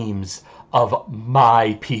dreams of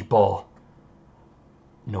my people.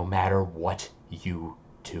 No matter what you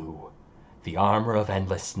do, the armor of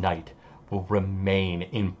Endless Night will remain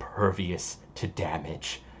impervious to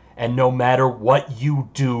damage. And no matter what you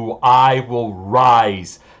do, I will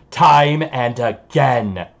rise time and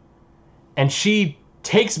again. And she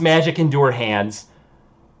takes magic into her hands,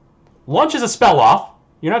 launches a spell off.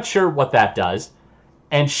 You're not sure what that does.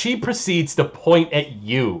 And she proceeds to point at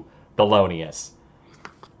you, Thelonious.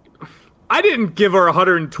 I didn't give her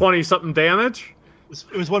 120-something damage.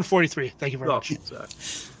 It was 143. Thank you very much.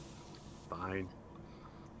 Fine.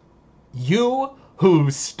 You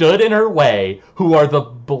who stood in her way, who are the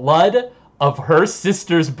blood of her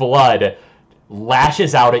sister's blood,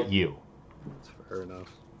 lashes out at you. That's fair enough.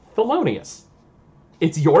 Thelonious,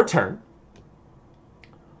 it's your turn.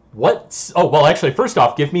 What? Oh, well, actually, first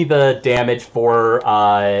off, give me the damage for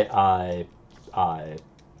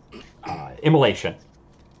immolation.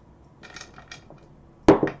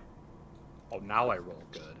 Oh, now I roll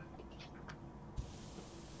good.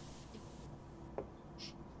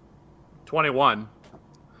 21.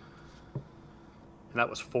 And that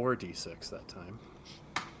was 4d6 that time.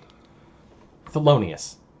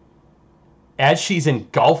 Thelonious, as she's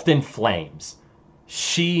engulfed in flames,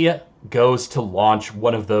 she goes to launch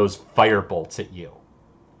one of those fire bolts at you.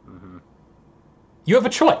 Mm-hmm. You have a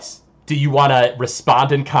choice. Do you want to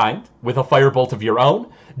respond in kind with a firebolt of your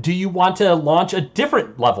own? Do you want to launch a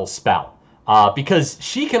different level spell? Because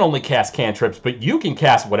she can only cast cantrips, but you can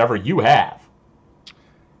cast whatever you have.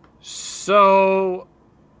 So,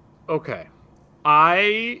 okay.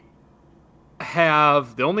 I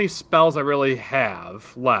have the only spells I really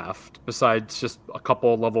have left, besides just a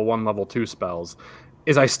couple level 1, level 2 spells,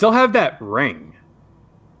 is I still have that ring.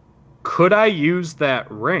 Could I use that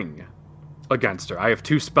ring against her? I have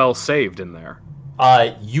 2 spells saved in there.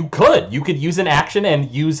 You could. You could use an action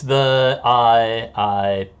and use the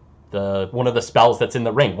one of the spells that's in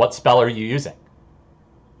the ring. What spell are you using?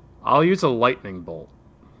 I'll use a lightning bolt.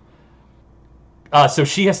 So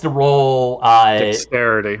she has to roll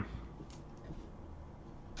dexterity.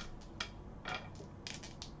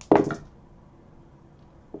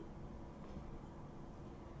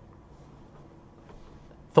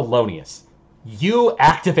 Thelonious, you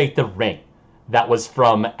activate the ring that was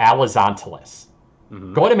from Alizontalis.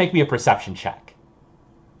 Mm-hmm. Go ahead and make me a perception check.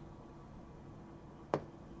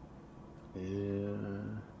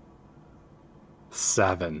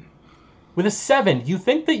 7. With a 7, you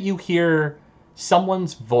think that you hear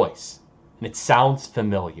someone's voice, and it sounds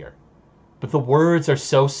familiar. But the words are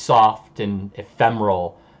so soft and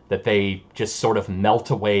ephemeral that they just sort of melt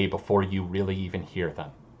away before you really even hear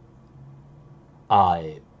them.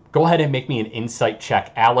 Go ahead and make me an insight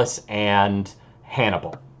check, Alice and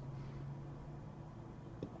Hannibal.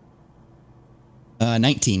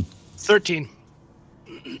 19. 13.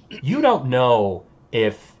 You don't know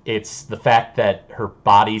if it's the fact that her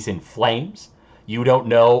body's in flames. You don't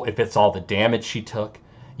know if it's all the damage she took.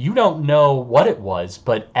 You don't know what it was,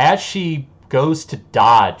 but as she goes to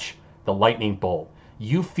dodge the lightning bolt,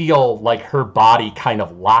 you feel like her body kind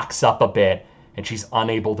of locks up a bit and she's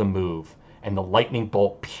unable to move. And the lightning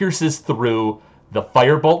bolt pierces through the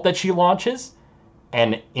firebolt that she launches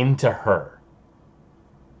and into her.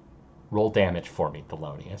 Roll damage for me,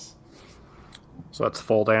 Thelonious. So that's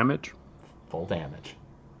full damage? Full damage.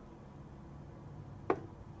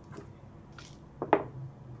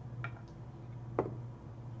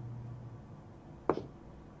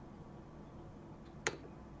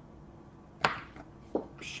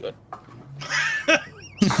 Shit.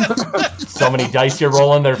 So many dice you're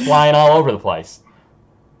rolling, they're flying all over the place.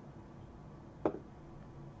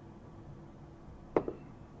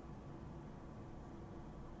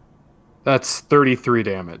 That's 33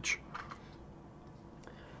 damage.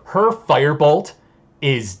 Her firebolt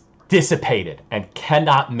is dissipated and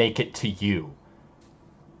cannot make it to you.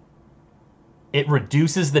 It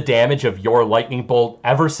reduces the damage of your lightning bolt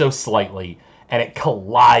ever so slightly, and it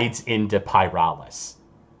collides into Pyralis.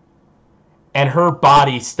 And her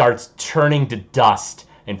body starts turning to dust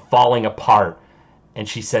and falling apart. And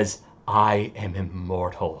she says, I am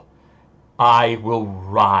immortal. I will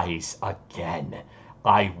rise again.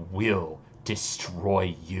 I will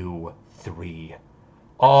destroy you three.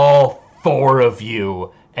 All four of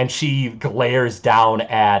you. And she glares down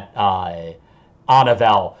at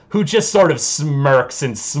Anavel, who just sort of smirks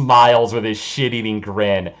and smiles with his shit-eating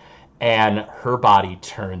grin. And her body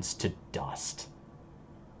turns to dust.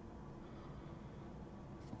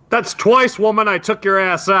 That's twice, woman, I took your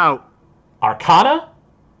ass out. Arcana,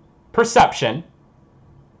 Perception,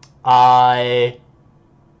 and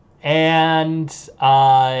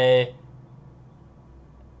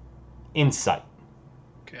Insight.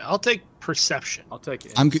 Okay, I'll take Perception. I'll take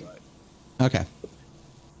it. I'm good. Okay.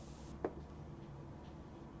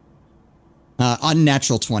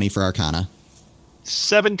 Unnatural 20 for Arcana.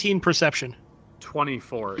 17 Perception.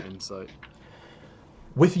 24 insight.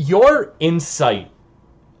 With your insight,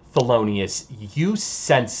 Thelonious, you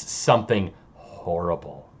sense something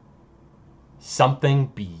horrible. Something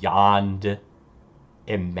beyond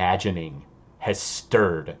imagining has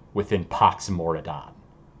stirred within Pax Moradon.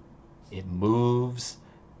 It moves,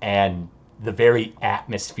 and the very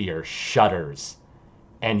atmosphere shudders,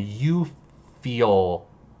 and you feel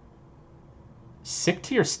sick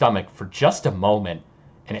to your stomach for just a moment,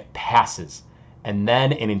 and it passes, and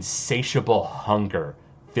then an insatiable hunger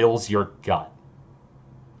fills your gut.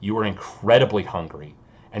 You are incredibly hungry,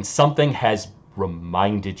 and something has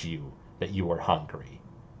reminded you that you are hungry.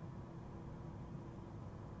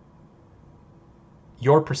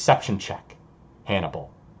 Your perception check,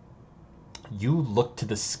 Hannibal. You look to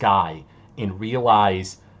the sky and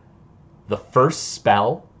realize the first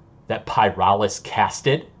spell that Pyralis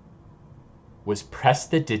casted was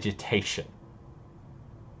Prestidigitation,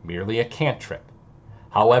 merely a cantrip.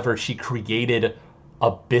 However, she created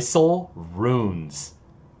abyssal runes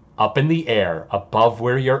up in the air above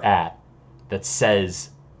where you're at that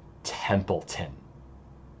says Templeton.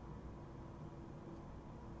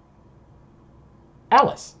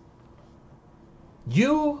 Alice,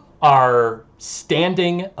 you are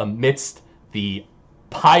standing amidst the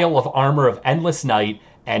pile of armor of Endless Night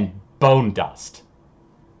and bone dust.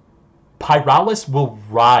 Pyralis will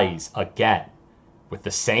rise again with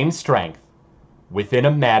the same strength within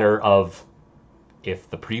a matter of, if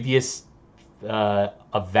the previous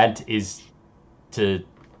event is to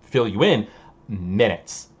fill you in,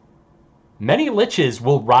 minutes. Many liches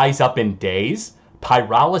will rise up in days.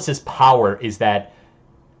 Pyralis' power is that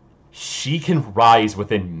she can rise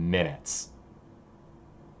within minutes.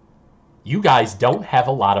 You guys don't have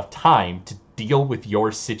a lot of time to deal with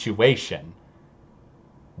your situation.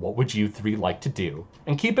 What would you three like to do?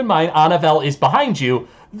 And keep in mind, Anavel is behind you,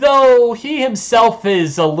 though he himself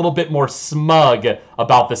is a little bit more smug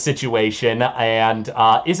about the situation and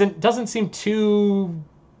doesn't seem too,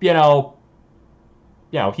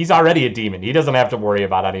 he's already a demon. He doesn't have to worry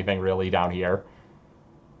about anything really down here.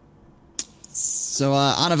 So,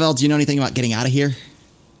 Anavel, do you know anything about getting out of here?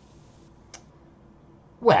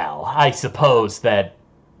 Well, I suppose that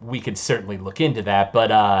we could certainly look into that,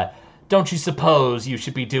 but don't you suppose you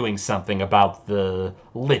should be doing something about the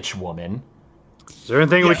Lich Woman? Is there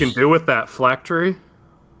anything we can do with that phylactery?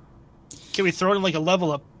 Can we throw it in like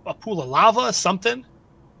a pool of lava, something?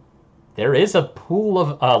 There is a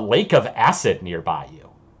lake of acid nearby you.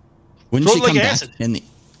 Wouldn't Throw she it like come back acid. in the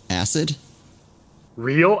acid?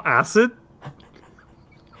 Real acid?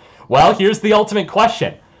 Well, here's the ultimate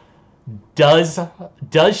question. Does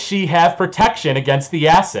she have protection against the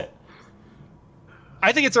acid?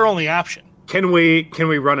 I think it's our only option. Can we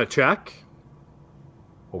run a check?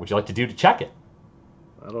 What would you like to do to check it?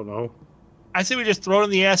 I don't know. I say we just throw it in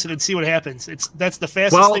the acid and see what happens. That's the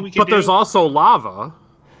fastest thing we can do. But there's also lava.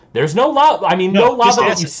 There's no lava. I mean, no lava that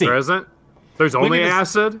you acid. see. There isn't? There's only need to-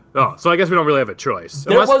 acid? Oh, so I guess we don't really have a choice.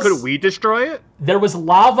 There Could we destroy it? There was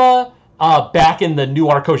lava back in the New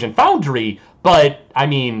Arcosian Foundry, but, I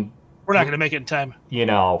mean... We're not going to make it in time.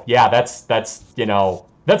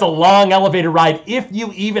 That's a long elevator ride if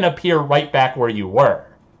you even appear right back where you were.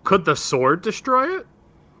 Could the sword destroy it?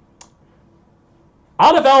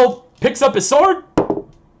 Anavel picks up his sword,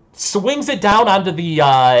 swings it down onto the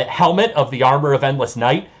helmet of the Armor of Endless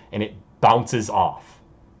Night, and it bounces off.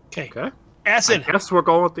 Okay. Acid. I guess we're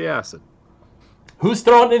going with the acid. Who's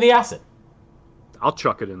throwing in the acid? I'll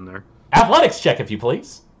chuck it in there. Athletics check, if you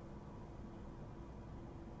please.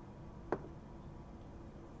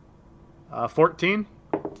 14.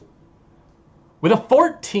 With a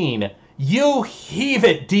 14, You heave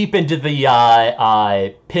it deep into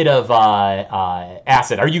the pit of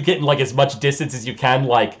acid. Are you getting like as much distance as you can,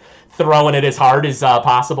 like throwing it as hard as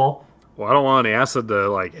possible? Well, I don't want any acid to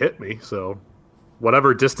like hit me, so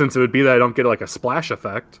whatever distance it would be that I don't get like a splash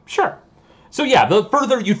effect. Sure. So yeah, the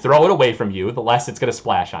further you throw it away from you, the less it's going to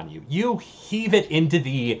splash on you. You heave it into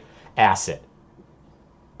the acid.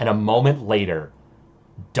 And a moment later,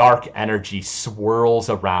 dark energy swirls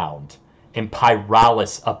around, and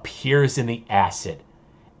Pyralis appears in the acid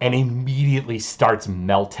and immediately starts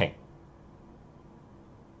melting.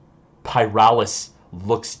 Pyralis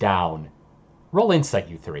looks down. Roll insight,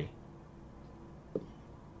 you three.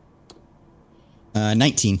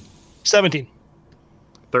 19. 17.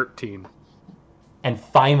 13. And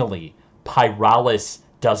finally, Pyralis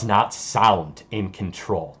does not sound in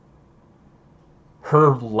control.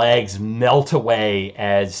 Her legs melt away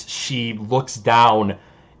as she looks down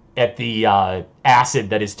at the acid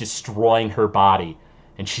that is destroying her body.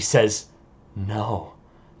 And she says, No,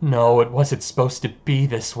 it wasn't supposed to be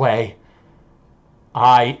this way.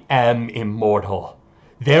 I am immortal.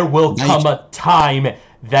 There will come a time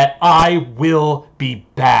that I will be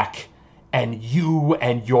back, and you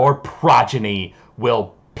and your progeny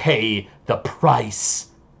will pay the price.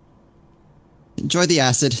 Enjoy the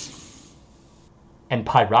acid. And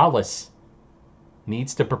Pyralis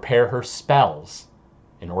needs to prepare her spells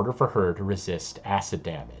in order for her to resist acid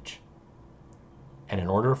damage. And in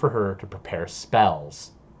order for her to prepare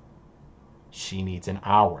spells, she needs an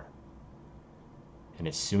hour. And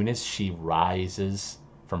as soon as she rises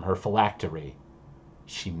from her phylactery,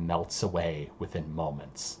 she melts away within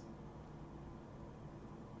moments.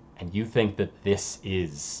 And you think that this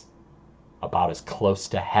is about as close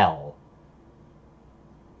to hell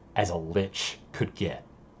as a lich could get.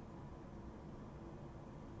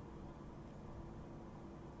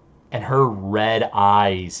 And her red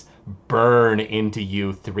eyes burn into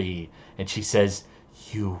you three, and she says,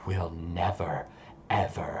 You will never,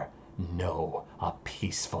 ever know a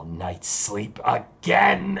peaceful night's sleep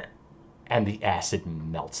again. And the acid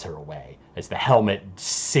melts her away as the helmet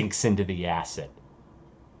sinks into the acid.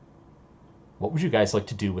 What would you guys like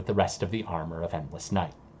to do with the rest of the armor of Endless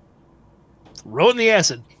Night? Throw it in the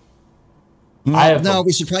acid. No,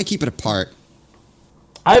 we should probably keep it apart.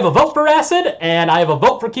 I have a vote for acid, and I have a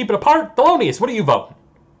vote for keep it apart. Thelonious, what do you vote?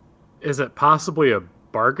 Is it possibly a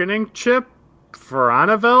bargaining chip for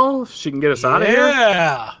Anavel? She can get us out of here?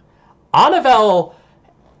 Yeah. Anavel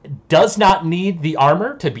does not need the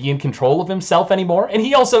armor to be in control of himself anymore, and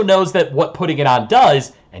he also knows that what putting it on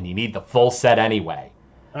does, and you need the full set anyway.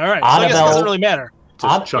 All right. So I guess it doesn't really matter.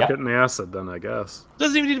 Just chuck it in the acid then, I guess. It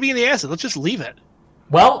doesn't even need to be in the acid. Let's just leave it.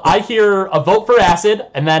 Well, I hear a vote for acid,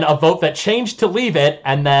 and then a vote that changed to leave it,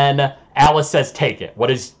 and then Alice says take it.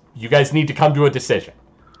 You guys need to come to a decision.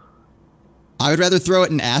 I would rather throw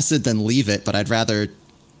it in acid than leave it, but I'd rather...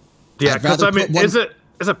 Yeah, because,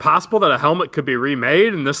 is it possible that a helmet could be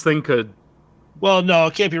remade, and this thing could... Well, no,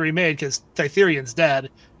 it can't be remade, because Tytherian's dead,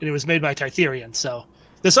 and it was made by Tytherian, so...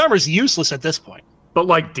 This armor's useless at this point. But,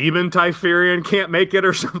 like, Demon Typherian can't make it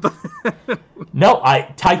or something? No,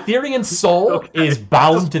 Tytherian's soul is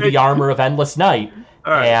bound to the armor of Endless Night.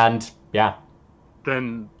 Right. And, yeah.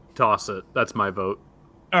 Then toss it. That's my vote.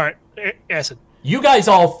 All right, acid. You guys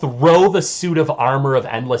all throw the suit of armor of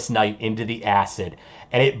Endless Night into the acid,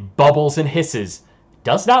 and it bubbles and hisses. It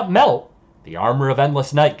does not melt. The armor of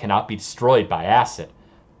Endless Night cannot be destroyed by acid.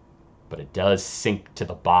 But it does sink to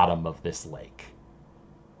the bottom of this lake.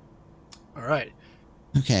 All right.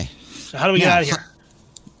 Okay. So how do we get out of here?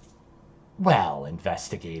 Well,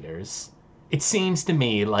 investigators, it seems to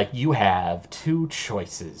me like you have two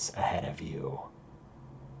choices ahead of you.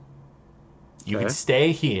 You can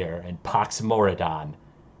stay here in Pax Moradon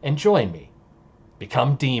and join me,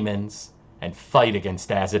 become demons, and fight against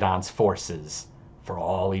Azadon's forces for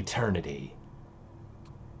all eternity.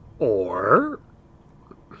 Or,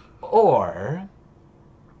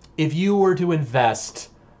 if you were to invest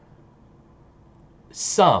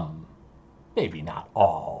some, maybe not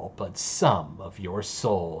all, but some of your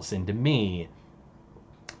souls into me,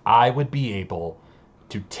 I would be able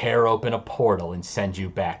to tear open a portal and send you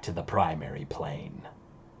back to the primary plane.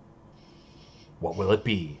 What will it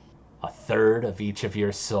be? A third of each of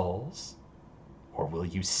your souls? Or will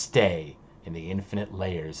you stay in the infinite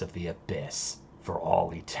layers of the abyss for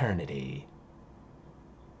all eternity?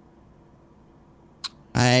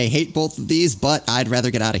 I hate both of these, but I'd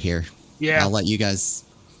rather get out of here. Yeah. I'll let you guys...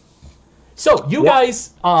 So, you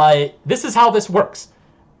guys, this is how this works.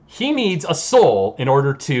 He needs a soul in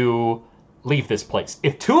order to leave this place.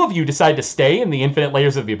 If two of you decide to stay in the infinite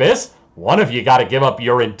layers of the abyss, one of you got to give up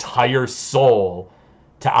your entire soul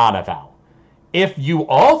to Anavel. If you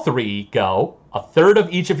all three go, a third of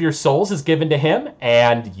each of your souls is given to him,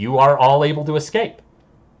 and you are all able to escape.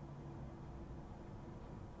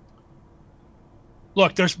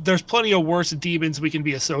 Look, there's plenty of worse demons we can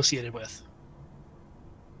be associated with.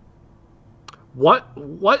 What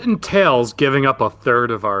entails giving up a third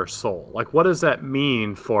of our soul? Like, what does that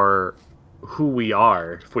mean for who we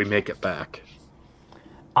are if we make it back?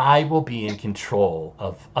 I will be in control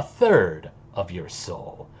of a third of your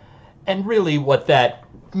soul. And really what that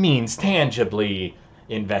means tangibly,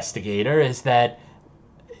 investigator, is that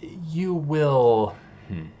you will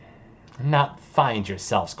not find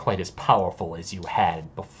yourselves quite as powerful as you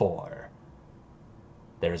had before.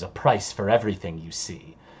 There is a price for everything you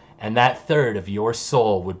see, and that third of your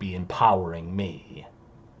soul would be empowering me.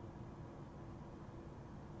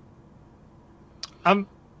 I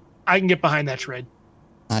can get behind that trade.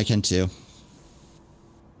 I can too.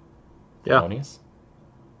 Yeah, Thelonious?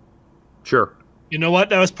 sure. You know what?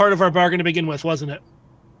 That was part of our bargain to begin with, wasn't it?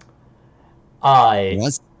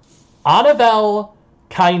 Was Anavel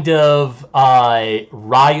kind of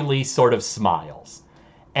wryly sort of smiles,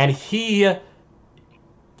 and he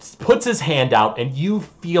puts his hand out, and you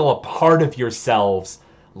feel a part of yourselves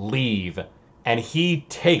leave, and he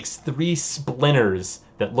takes 3 splinters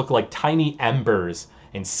that look like tiny embers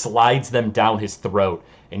and slides them down his throat,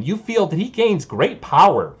 and you feel that he gains great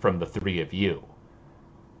power from the 3 of you.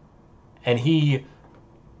 And he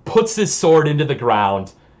puts his sword into the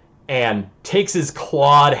ground and takes his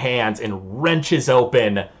clawed hands and wrenches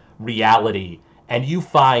open reality, and you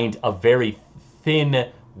find a very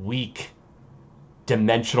thin, weak,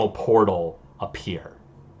 dimensional portal appear.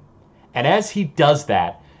 And as he does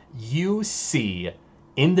that, you see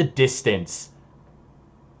in the distance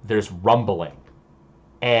there's rumbling,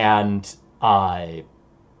 and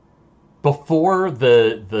before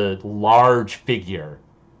the large figure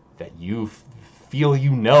that you feel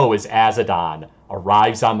you know is Azadon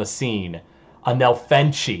arrives on the scene, a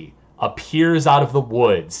Nelfenchi appears out of the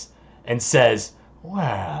woods and says,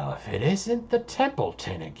 "Well, if it isn't the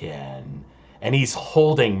Templeton again." And he's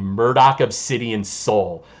holding Murdoch Obsidian's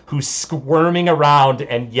soul, who's squirming around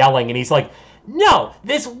and yelling, and he's like, "No,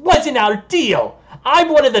 this wasn't our deal. I'm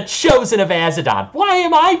one of the chosen of Azadon. Why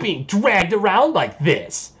am I being dragged around like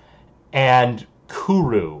this?" And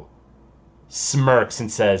Kuru smirks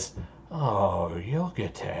and says, "Oh, you'll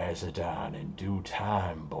get to Azadon in due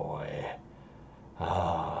time, boy.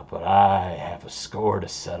 But I have a score to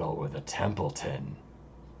settle with a Templeton."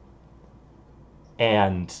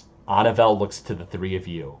 And Anavel looks to the 3 of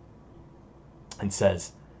you and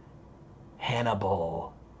says,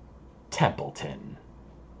 "Hannibal Templeton,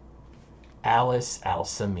 Alice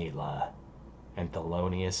Alsamila, and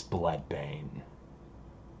Thelonious Bloodbane.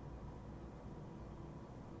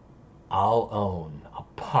 I'll own a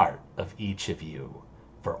part of each of you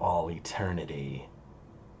for all eternity.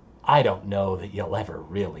 I don't know that you'll ever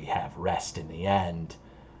really have rest in the end,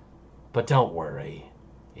 but don't worry.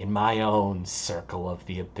 In my own circle of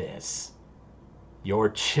the abyss, your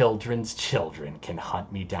children's children can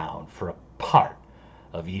hunt me down for a part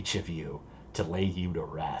of each of you to lay you to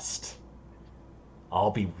rest.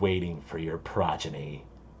 I'll be waiting for your progeny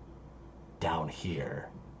down here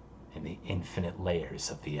in the infinite layers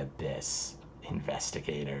of the abyss,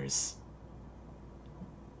 investigators."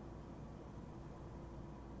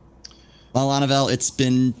 Well, Anavel, it's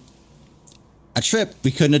been a trip.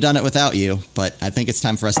 We couldn't have done it without you, but I think it's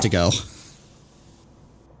time for us to go.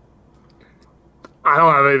 I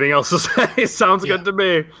don't have anything else to say. Sounds good to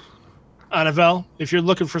me. Anavel, if you're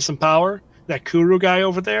looking for some power, that Kuru guy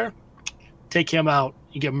over there, take him out.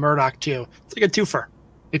 You get Murdoch too. It's like a twofer.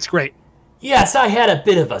 It's great. Yes, I had a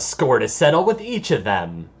bit of a score to settle with each of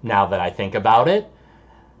them, now that I think about it.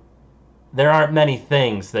 There aren't many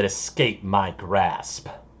things that escape my grasp.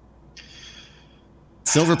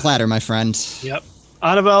 Silver platter, my friend. Yep.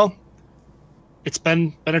 Anavel, it's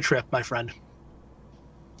been a trip, my friend.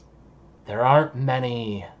 There aren't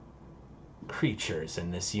many creatures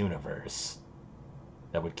in this universe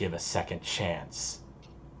that would give a second chance,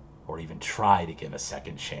 or even try to give a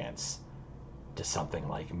second chance, to something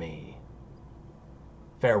like me.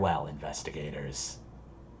 Farewell, investigators.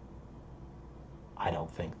 I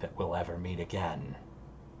don't think that we'll ever meet again,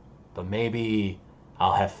 but maybe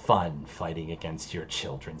I'll have fun fighting against your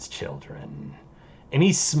children's children. And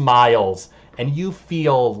he smiles, and you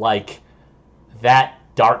feel like that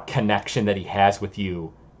dark connection that he has with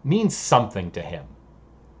you means something to him.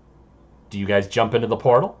 Do you guys jump into the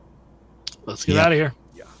portal? Let's get out of here.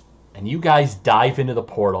 And you guys dive into the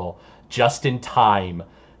portal just in time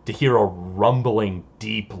to hear a rumbling,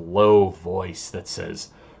 deep, low voice that says,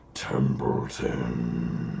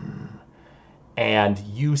 Templeton. And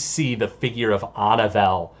you see the figure of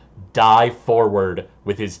Anavel dive forward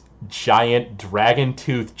with his giant dragon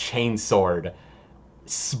tooth chainsword,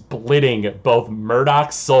 splitting both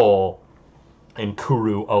Murdoch's soul and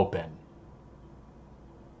Kuru open.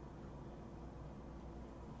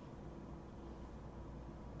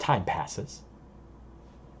 Time passes.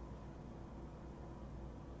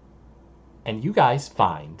 And you guys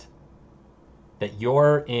find that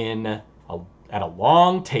you're at a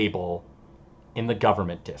long table in the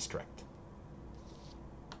government district.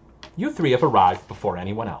 You three have arrived before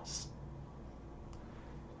anyone else.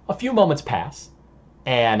 A few moments pass,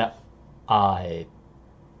 and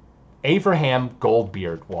Abraham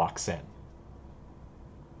Goldbeard walks in.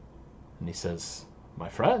 And he says, "My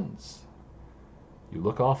friends, you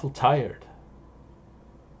look awful tired."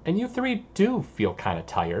 And you three do feel kind of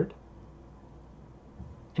tired.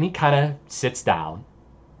 And he kind of sits down.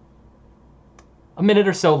 A minute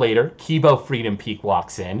or so later, Kibo Freedom Peak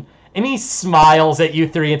walks in, and he smiles at you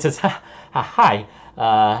three and says, "Hi,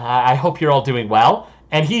 I hope you're all doing well."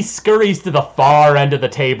 And he scurries to the far end of the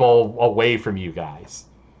table away from you guys.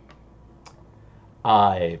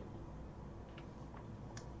 A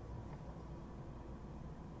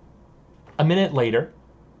minute later,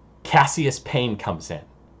 Cassius Payne comes in,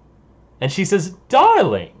 and she says,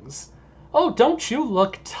 "Darlings, oh, don't you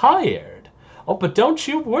look tired? Oh, but don't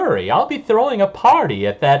you worry. I'll be throwing a party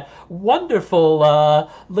at that wonderful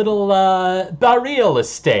little Baril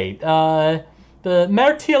estate, the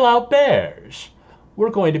Mertil Auberge. We're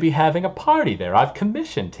going to be having a party there. I've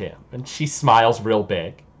commissioned him." And she smiles real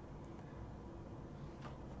big.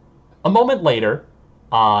 A moment later,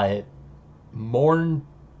 Morn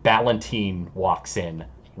Ballantine walks in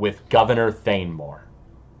with Governor Thanemore.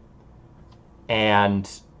 And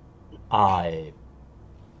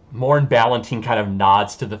Morn Ballantine kind of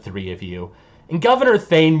nods to the three of you. And Governor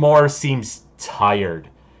Thanemore seems tired.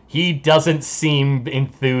 He doesn't seem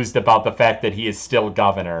enthused about the fact that he is still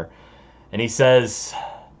governor. And he says,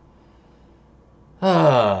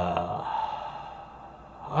 "All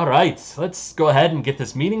right, let's go ahead and get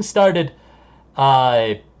this meeting started.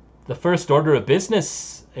 The first order of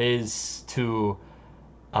business is to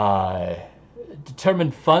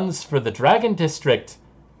determine funds for the Dragon District."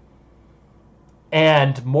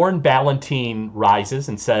 And Morn Ballantine rises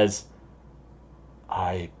and says,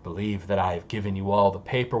 "I believe that I have given you all the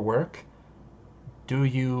paperwork. Do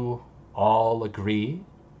you all agree,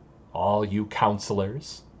 all you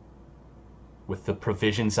counselors, with the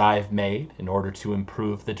provisions I have made in order to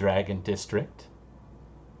improve the Dragon District?"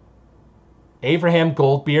 Abraham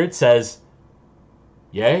Goldbeard says,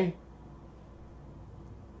 "Yay."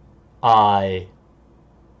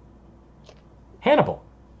 Hannibal,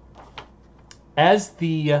 as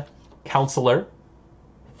the counselor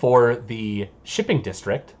for the shipping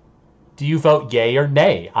district, do you vote yay or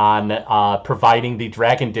nay on providing the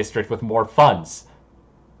Dragon District with more funds?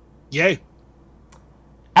 Yay.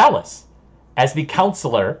 Alice, as the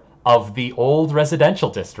counselor of the old residential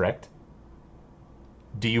district,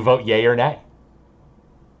 do you vote yay or nay?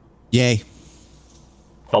 Yay.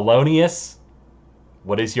 Thelonious,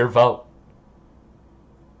 what is your vote?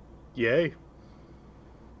 Yay.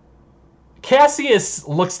 Cassius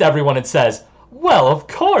looks to everyone and says, "Well, of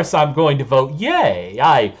course I'm going to vote yay.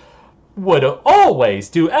 I would always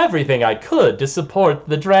do everything I could to support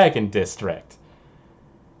the Dragon District."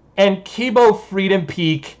 And Kibo Freedom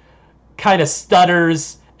Peak kind of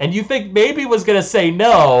stutters, and you think maybe was going to say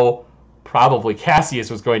no. Probably Cassius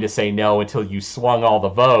was going to say no until you swung all the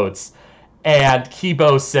votes. And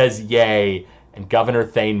Kibo says yay, and Governor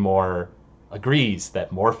Thanemore agrees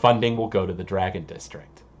that more funding will go to the Dragon District.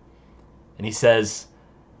 And he says,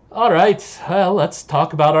 "All right, well, let's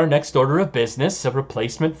talk about our next order of business, a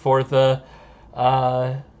replacement for the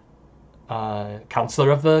counselor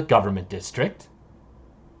of the government district."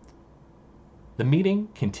 The meeting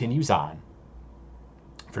continues on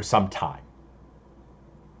for some time.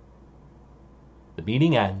 The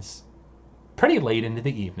meeting ends pretty late into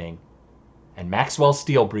the evening, and Maxwell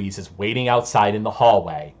Steelbreeze is waiting outside in the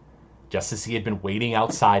hallway, just as he had been waiting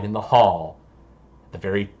outside in the hall at the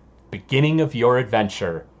very beginning of your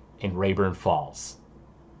adventure in Rayburn Falls.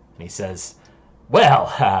 And he says, "Well,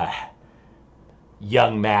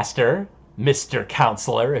 young master, Mr.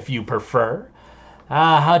 Counselor, if you prefer,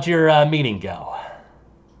 how'd your meeting go?"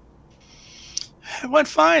 It went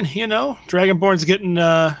fine, you know. Dragonborn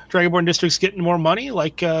District's getting more money,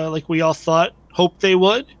 like we all hoped they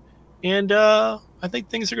would, and I think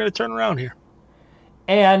things are going to turn around here.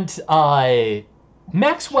 And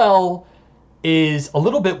Maxwell is a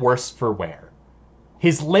little bit worse for wear.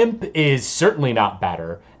 His limp is certainly not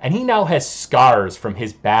better, and he now has scars from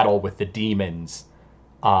his battle with the demons,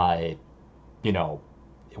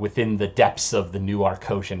 within the depths of the New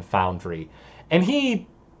Arcosian Foundry. And he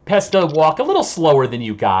has to walk a little slower than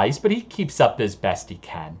you guys, but he keeps up as best he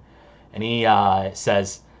can. And he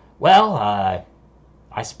says, well,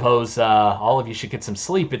 I suppose all of you should get some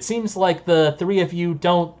sleep. It seems like the three of you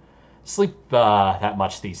don't sleep that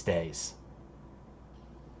much these days.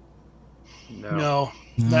 No,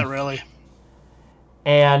 not really.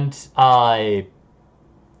 And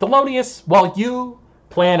Thelonious, while you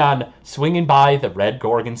plan on swinging by the Red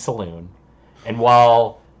Gorgon Saloon, and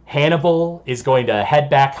while Hannibal is going to head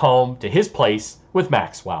back home to his place with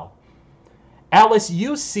Maxwell, Alice,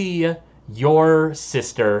 you see your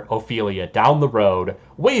sister Ophelia down the road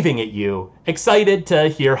waving at you, excited to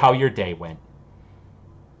hear how your day went.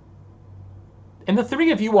 And the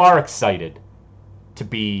three of you are excited to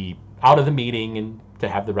be out of the meeting and to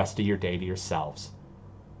have the rest of your day to yourselves.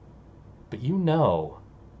 But you know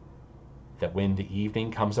that when the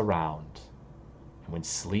evening comes around and when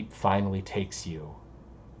sleep finally takes you,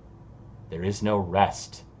 there is no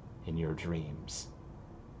rest in your dreams.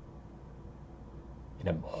 In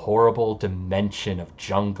a horrible dimension of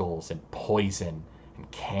jungles and poison and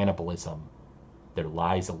cannibalism, there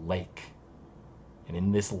lies a lake. And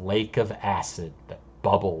in this lake of acid that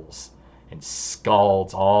bubbles and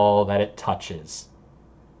scalds all that it touches,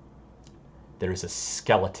 there is a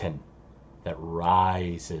skeleton that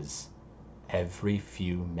rises every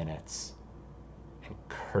few minutes and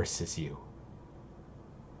curses you.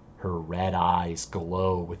 Her red eyes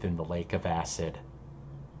glow within the lake of acid,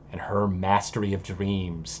 and her mastery of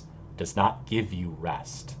dreams does not give you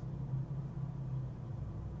rest.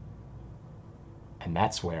 And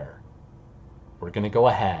that's where we're going to go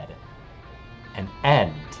ahead and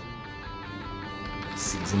end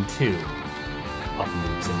Season 2 of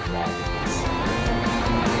Noobs and Dragons.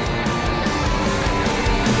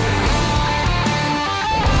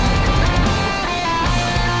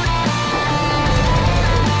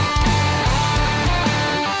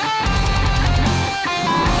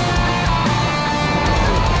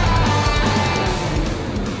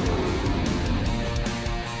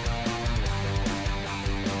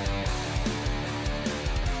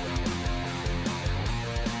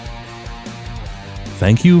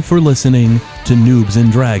 Thank you for listening to Noobs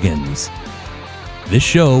and Dragons. This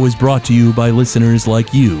show is brought to you by listeners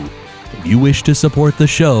like you. If you wish to support the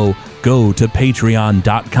show, go to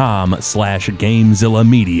patreon.com/Gamezilla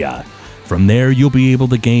Media. From there, you'll be able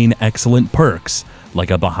to gain excellent perks, like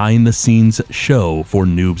a behind-the-scenes show for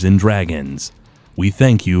Noobs and Dragons. We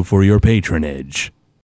thank you for your patronage.